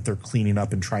here that they're cleaning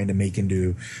up and trying to make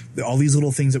into all these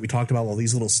little things that we talked about. All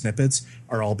these little snippets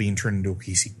are all being turned into a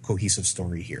cohesive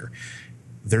story here.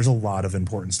 There's a lot of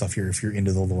important stuff here if you're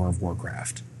into the lore of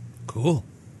Warcraft. Cool.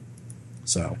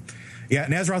 So, yeah,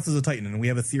 and Azeroth is a Titan, and we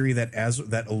have a theory that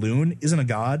that Elune isn't a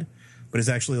god, but is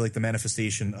actually like the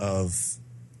manifestation of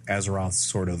Azeroth's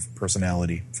sort of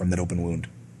personality from that open wound.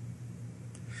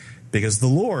 Because the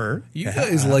lore, you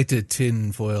guys like to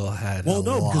tinfoil hat. Well,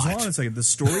 no, lot. because hold on a second. The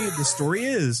story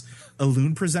is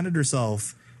Elune presented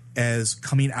herself as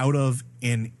coming out of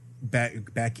and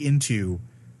back into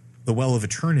the Well of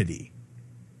Eternity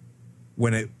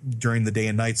during the day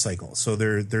and night cycle. So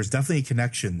there's definitely a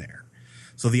connection there.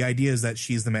 So the idea is that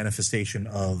she's the manifestation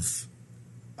of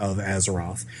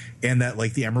Azeroth, and that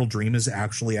like the Emerald Dream is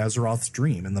actually Azeroth's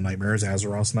dream, and the Nightmare is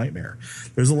Azeroth's nightmare.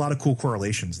 There's a lot of cool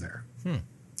correlations there.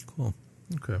 Cool.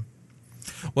 Okay.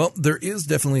 Well, there is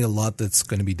definitely a lot that's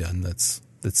going to be done.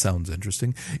 That sounds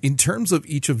interesting. In terms of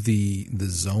each of the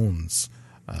zones,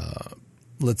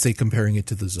 let's say comparing it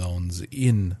to the zones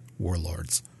in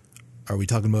Warlords, are we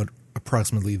talking about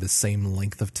approximately the same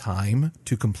length of time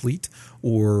to complete,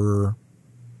 or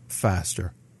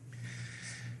faster?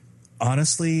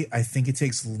 Honestly, I think it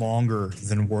takes longer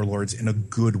than Warlords in a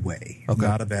good way,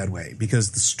 not a bad way,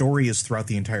 because the story is throughout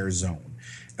the entire zone.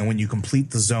 And when you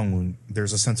complete the zone,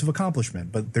 there's a sense of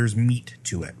accomplishment, but there's meat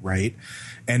to it, right?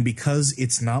 And because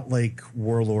it's not like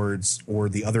Warlords or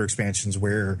the other expansions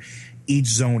where each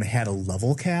zone had a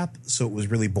level cap, so it was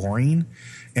really boring.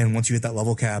 And once you hit that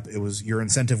level cap, it was your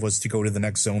incentive was to go to the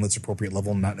next zone that's appropriate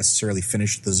level, not necessarily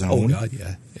finish the zone. Oh God,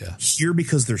 yeah. Here,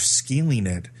 because they're scaling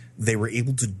it, they were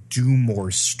able to do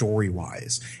more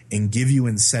story-wise and give you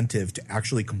incentive to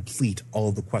actually complete all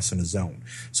of the quests in a zone.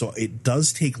 So it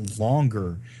does take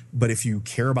longer, but if you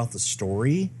care about the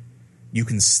story, you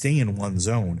can stay in one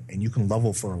zone and you can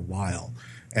level for a while.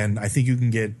 And I think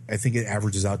it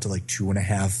averages out to like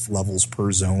 2.5 levels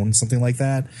per zone, something like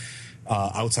that,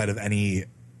 outside of any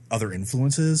other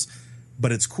influences.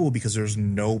 But it's cool because there's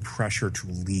no pressure to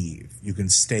leave. You can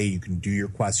stay, you can do your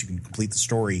quests, you can complete the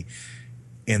story,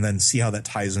 and then see how that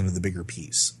ties into the bigger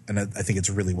piece. And I think it's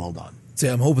really well done. See,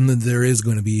 I'm hoping that there is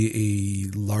going to be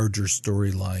a larger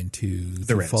storyline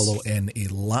to follow and a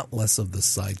lot less of the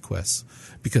side quests.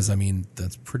 Because, I mean,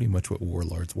 that's pretty much what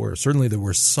Warlords were. Certainly there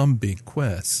were some big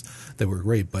quests that were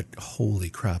great, but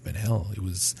holy crap in hell. It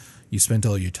was, you spent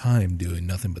all your time doing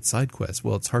nothing but side quests.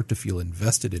 Well, it's hard to feel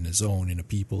invested in a zone, in a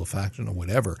people, a faction, or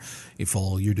whatever, if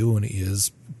all you're doing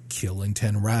is killing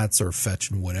 10 rats or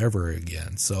fetching whatever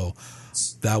again. So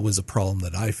that was a problem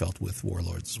that I felt with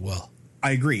Warlords as well.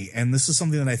 I agree. And this is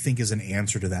something that I think is an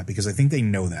answer to that, because I think they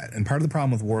know that. And part of the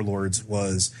problem with Warlords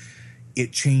was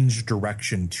it changed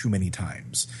direction too many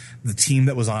times. The team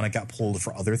that was on it got pulled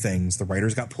for other things. The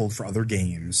writers got pulled for other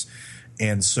games.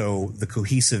 And so the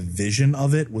cohesive vision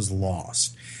of it was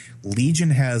lost.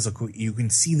 Legion has you can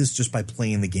see this just by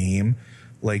playing the game.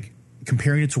 Like,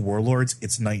 comparing it to Warlords,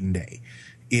 it's night and day.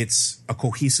 It's a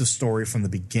cohesive story from the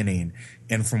beginning,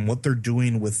 and from what they're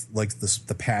doing with like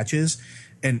the patches.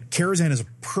 And Karazhan is a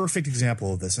perfect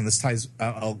example of this. And this ties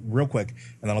I'll real quick,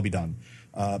 and then I'll be done.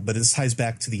 But this ties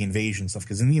back to the invasion stuff,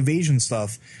 because in the invasion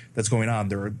stuff that's going on,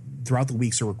 there are throughout the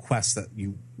weeks are requests that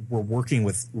you were working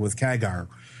with Khadgar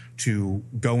to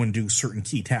go and do certain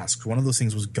key tasks. One of those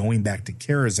things was going back to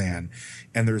Karazhan,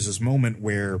 and there's this moment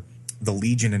where the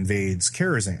Legion invades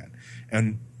Karazhan,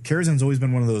 and Karazhan's always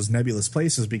been one of those nebulous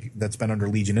places that's been under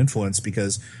Legion influence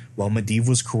because, well, Medivh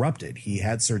was corrupted. He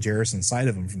had Sargeras inside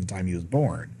of him from the time he was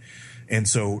born. And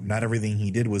so not everything he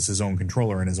did was his own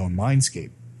controller and his own mindscape.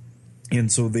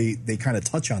 And so they kind of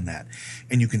touch on that.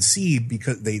 And you can see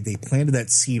because they planted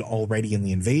that seed already in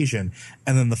the invasion,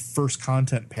 and then the first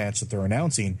content patch that they're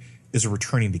announcing is a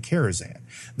returning to Karazhan.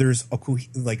 There's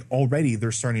already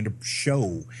they're starting to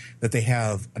show that they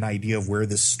have an idea of where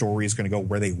this story is going to go,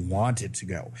 where they want it to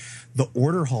go. The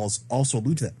Order Halls also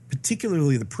allude to that,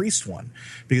 particularly the Priest one,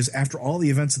 because after all the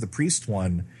events of the Priest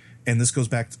one, and this goes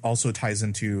back also ties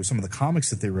into some of the comics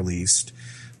that they released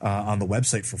on the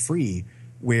website for free,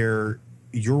 where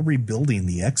you're rebuilding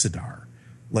the Exodar.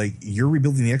 Like, you're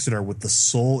rebuilding the Exodar with the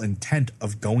sole intent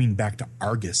of going back to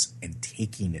Argus and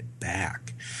taking it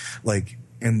back. Like,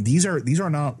 and these are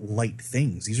not light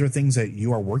things. These are things that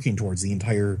you are working towards the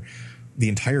entire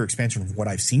expansion of what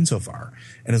I've seen so far.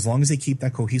 And as long as they keep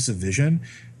that cohesive vision,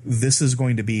 this is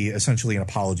going to be essentially an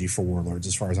apology for Warlords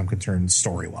as far as I'm concerned,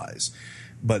 story-wise.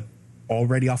 But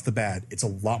already off the bat, it's a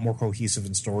lot more cohesive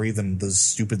in story than the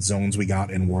stupid zones we got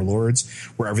in Warlords,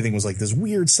 where everything was like this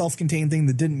weird self-contained thing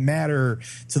that didn't matter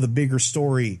to the bigger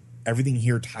story. Everything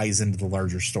here ties into the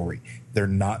larger story. They're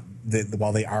not,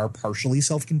 while they are partially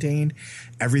self-contained,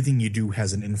 everything you do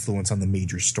has an influence on the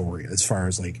major story, as far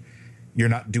as like, you're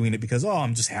not doing it because, oh,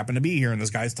 I'm just happen to be here and this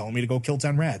guy's telling me to go kill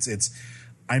 10 rats. It's,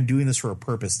 I'm doing this for a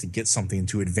purpose, to get something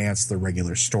to advance the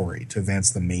regular story, to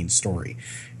advance the main story.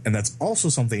 And that's also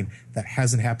something that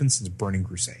hasn't happened since Burning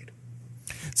Crusade.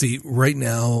 See, right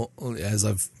now, as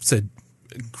I've said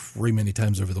great many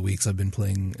times over the weeks, I've been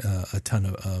playing a ton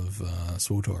of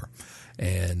SWTOR.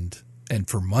 And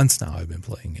for months now I've been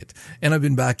playing it. And I've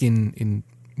been back in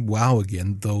WoW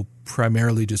again, though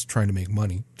primarily just trying to make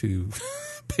money to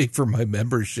pay for my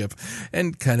membership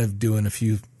and kind of doing a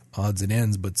few odds and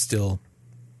ends, but still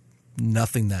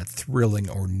nothing that thrilling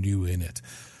or new in it.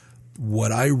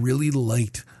 What I really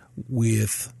liked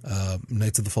with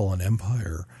Knights of the Fallen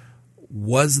Empire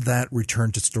was that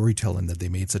return to storytelling that they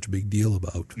made such a big deal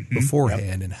about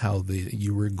beforehand, and how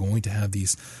you were going to have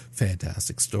these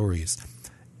fantastic stories.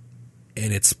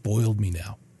 And it spoiled me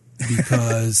now,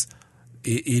 because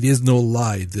it is no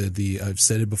lie. I've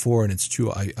said it before, and it's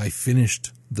true. I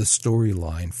finished the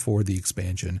storyline for the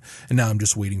expansion, and now I'm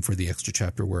just waiting for the extra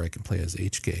chapter where I can play as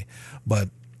HK. But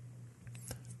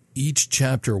each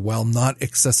chapter, while not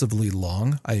excessively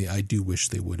long, I do wish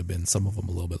they would have been, some of them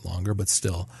a little bit longer, but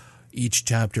still, each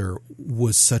chapter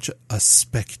was such a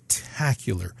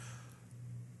spectacular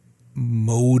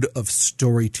mode of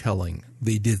storytelling.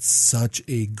 They did such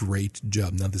a great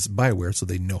job. Now, this is BioWare, so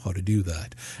they know how to do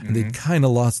that. And they kind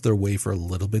of lost their way for a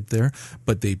little bit there,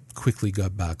 but they quickly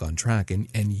got back on track. And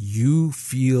you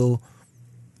feel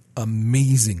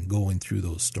amazing going through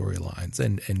those storylines.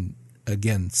 And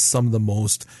again, some of the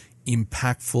most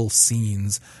impactful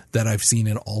scenes that I've seen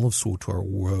in all of SWTOR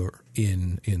were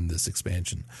in this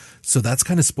expansion. So that's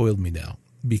kind of spoiled me now,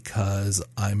 because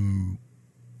I'm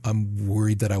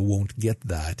worried that I won't get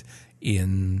that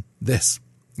in this,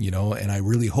 and I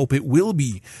really hope it will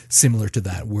be similar to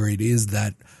that, where it is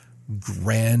that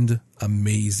grand,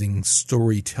 amazing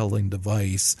storytelling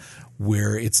device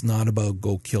where it's not about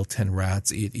go kill 10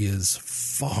 rats. It is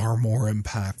far more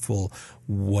impactful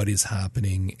what is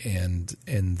happening, and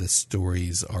the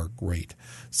stories are great.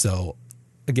 So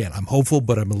again, I'm hopeful,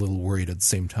 but I'm a little worried at the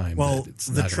same time. Well, that it's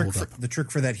the not trick hold up. the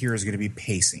trick for that here is going to be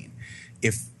pacing.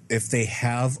 If they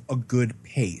have a good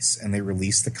pace and they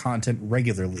release the content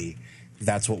regularly,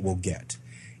 that's what we'll get.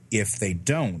 If they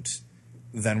don't,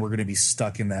 then we're going to be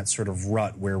stuck in that sort of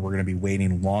rut where we're going to be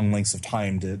waiting long lengths of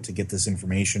time to get this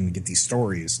information, to get these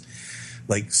stories.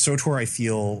 Like SWTOR, I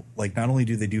feel like not only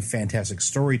do they do fantastic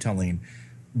storytelling,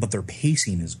 but their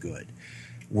pacing is good.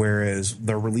 Whereas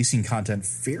they're releasing content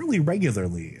fairly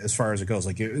regularly as far as it goes.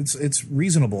 Like it's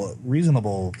reasonable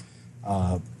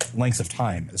lengths of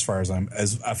time as far as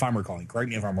if I'm recalling. Correct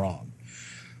me if I'm wrong.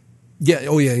 Yeah.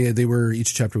 Oh, yeah. They were,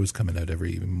 each chapter was coming out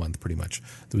every month, pretty much.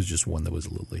 There was just one that was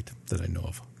a little late that I know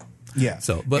of. Yeah.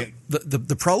 So, but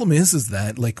the problem is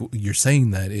that, like you're saying,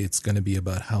 that it's going to be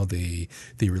about how they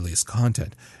release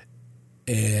content,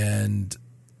 and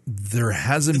there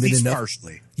hasn't been enough.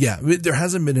 Partially. Yeah, there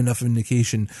hasn't been enough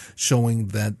indication showing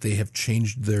that they have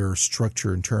changed their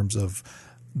structure in terms of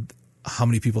how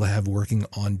many people they have working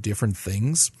on different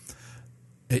things.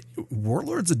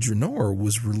 Warlords of Draenor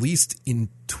was released in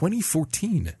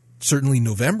 2014, certainly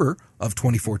November of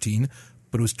 2014,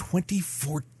 but it was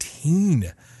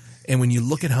 2014. And when you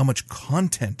look at how much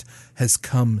content has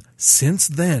come since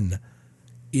then,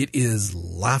 it is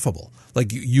laughable.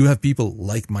 Like, you have people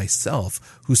like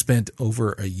myself who spent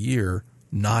over a year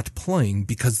not playing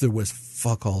because there was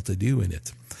fuck all to do in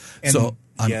it. And so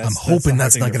I'm hoping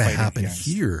that's not going to happen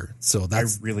here. So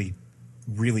that's, I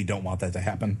really don't want that to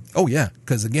happen. oh yeah,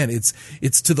 because again,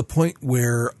 it's to the point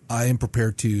where I am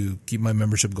prepared to keep my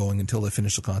membership going until I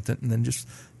finish the content and then just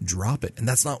drop it. And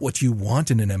that's not what you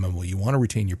want in an MMO. You want to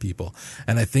retain your people,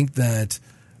 and I think that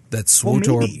SWTOR.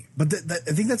 Well, maybe, but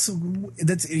I think that's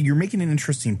you're making an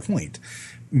interesting point.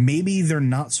 Maybe they're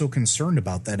not so concerned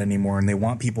about that anymore, and they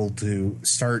want people to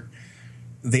start.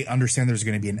 They understand there's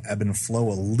going to be an ebb and flow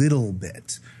a little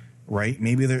bit, right?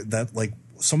 Maybe that like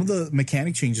some of the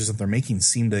mechanic changes that they're making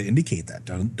seem to indicate that.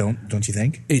 Don't you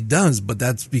think? It does, but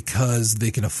that's because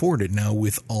they can afford it now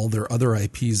with all their other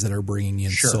IPs that are bringing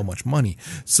in so much money.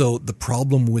 So the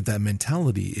problem with that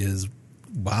mentality is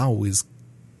WoW is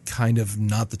kind of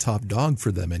not the top dog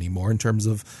for them anymore in terms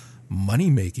of money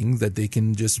making, that they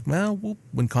can just,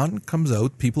 when content comes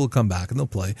out, people will come back and they'll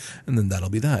play, and then that'll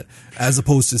be that. As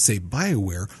opposed to, say,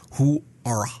 BioWare, who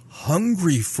are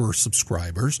hungry for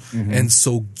subscribers and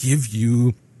so give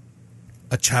you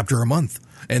a chapter a month.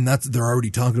 And they're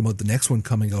already talking about the next one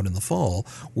coming out in the fall,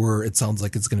 where it sounds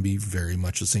like it's going to be very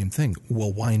much the same thing.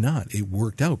 Well, why not? It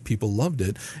worked out. People loved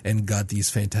it and got these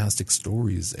fantastic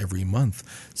stories every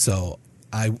month. So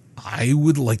I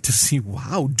would like to see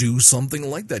WoW do something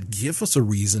like that. Give us a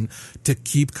reason to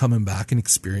keep coming back and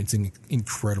experiencing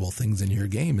incredible things in your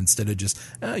game instead of just,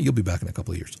 you'll be back in a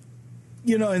couple of years.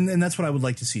 And that's what I would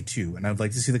like to see too. And I'd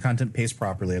like to see the content paced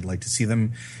properly. I'd like to see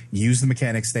them use the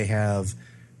mechanics they have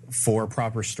for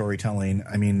proper storytelling.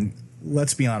 I mean,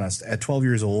 let's be honest. At 12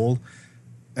 years old,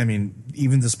 I mean,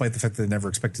 even despite the fact that they never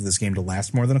expected this game to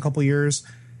last more than a couple of years,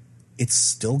 it's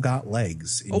still got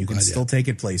legs, and you can still take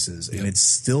it places, and it's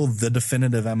still the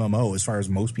definitive MMO as far as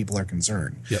most people are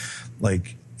concerned. Yep.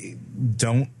 Like,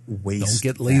 don't waste.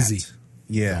 Don't get lazy. That.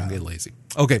 Yeah. Don't get lazy.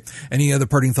 Okay. Any other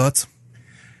parting thoughts?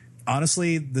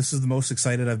 Honestly, this is the most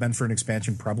excited I've been for an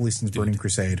expansion probably since Burning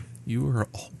Crusade. You are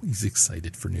always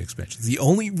excited for new expansions. The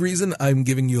only reason I'm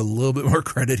giving you a little bit more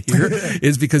credit here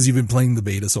is because you've been playing the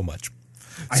beta so much.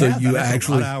 So you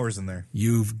actually, a lot of hours in there.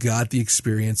 You've got the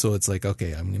experience, so it's like,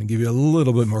 okay, I'm going to give you a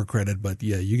little bit more credit, but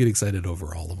yeah, you get excited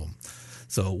over all of them.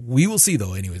 So we will see,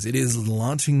 though. Anyways, it is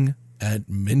launching at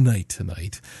midnight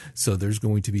tonight, so there's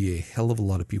going to be a hell of a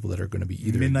lot of people that are going to be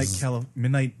either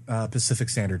midnight Pacific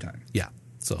Standard Time. Yeah,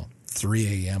 so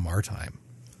 3 a.m. our time.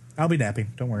 I'll be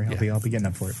napping. Don't worry. I'll be getting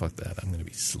up for it. Fuck that. I'm going to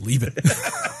be sleeping.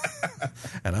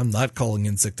 And I'm not calling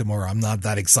in sick tomorrow. I'm not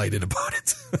that excited about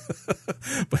it.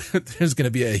 But there's going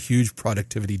to be a huge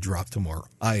productivity drop tomorrow.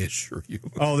 I assure you.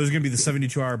 Oh, there's going to be the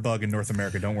 72-hour bug in North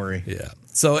America. Don't worry. Yeah.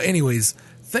 So anyways,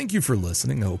 thank you for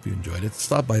listening. I hope you enjoyed it.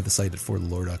 Stop by the site at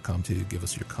forthelore.com to give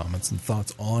us your comments and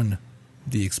thoughts on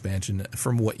the expansion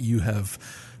from what you have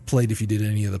played, if you did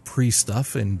any of the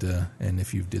pre-stuff, and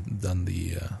if you've done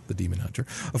the Demon Hunter.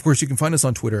 Of course, you can find us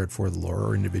on Twitter at ForTheLore,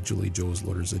 or individually, Joe's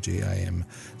Loaders at JIM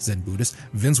Zen Buddhist.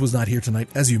 Vince was not here tonight,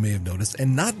 as you may have noticed,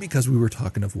 and not because we were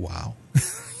talking of WoW.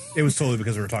 It was totally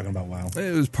because we were talking about WoW.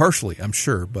 It was partially, I'm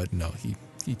sure, but no, he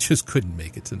just couldn't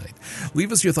make it tonight.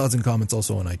 Leave us your thoughts and comments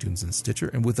also on iTunes and Stitcher,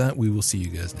 and with that, we will see you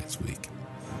guys next week.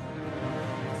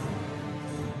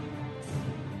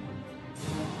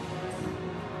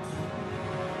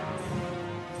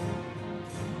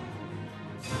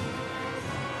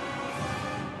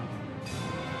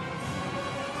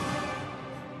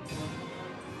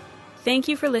 Thank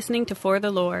you for listening to For the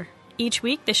Lore. Each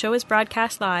week, the show is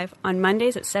broadcast live on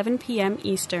Mondays at 7 p.m.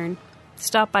 Eastern.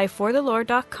 Stop by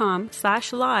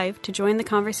forthelore.com/live to join the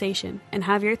conversation and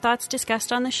have your thoughts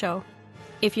discussed on the show.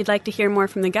 If you'd like to hear more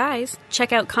from the guys,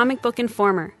 check out Comic Book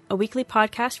Informer, a weekly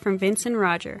podcast from Vince and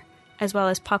Roger, as well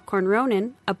as Popcorn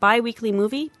Ronin, a bi-weekly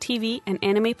movie, TV, and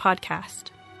anime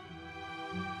podcast.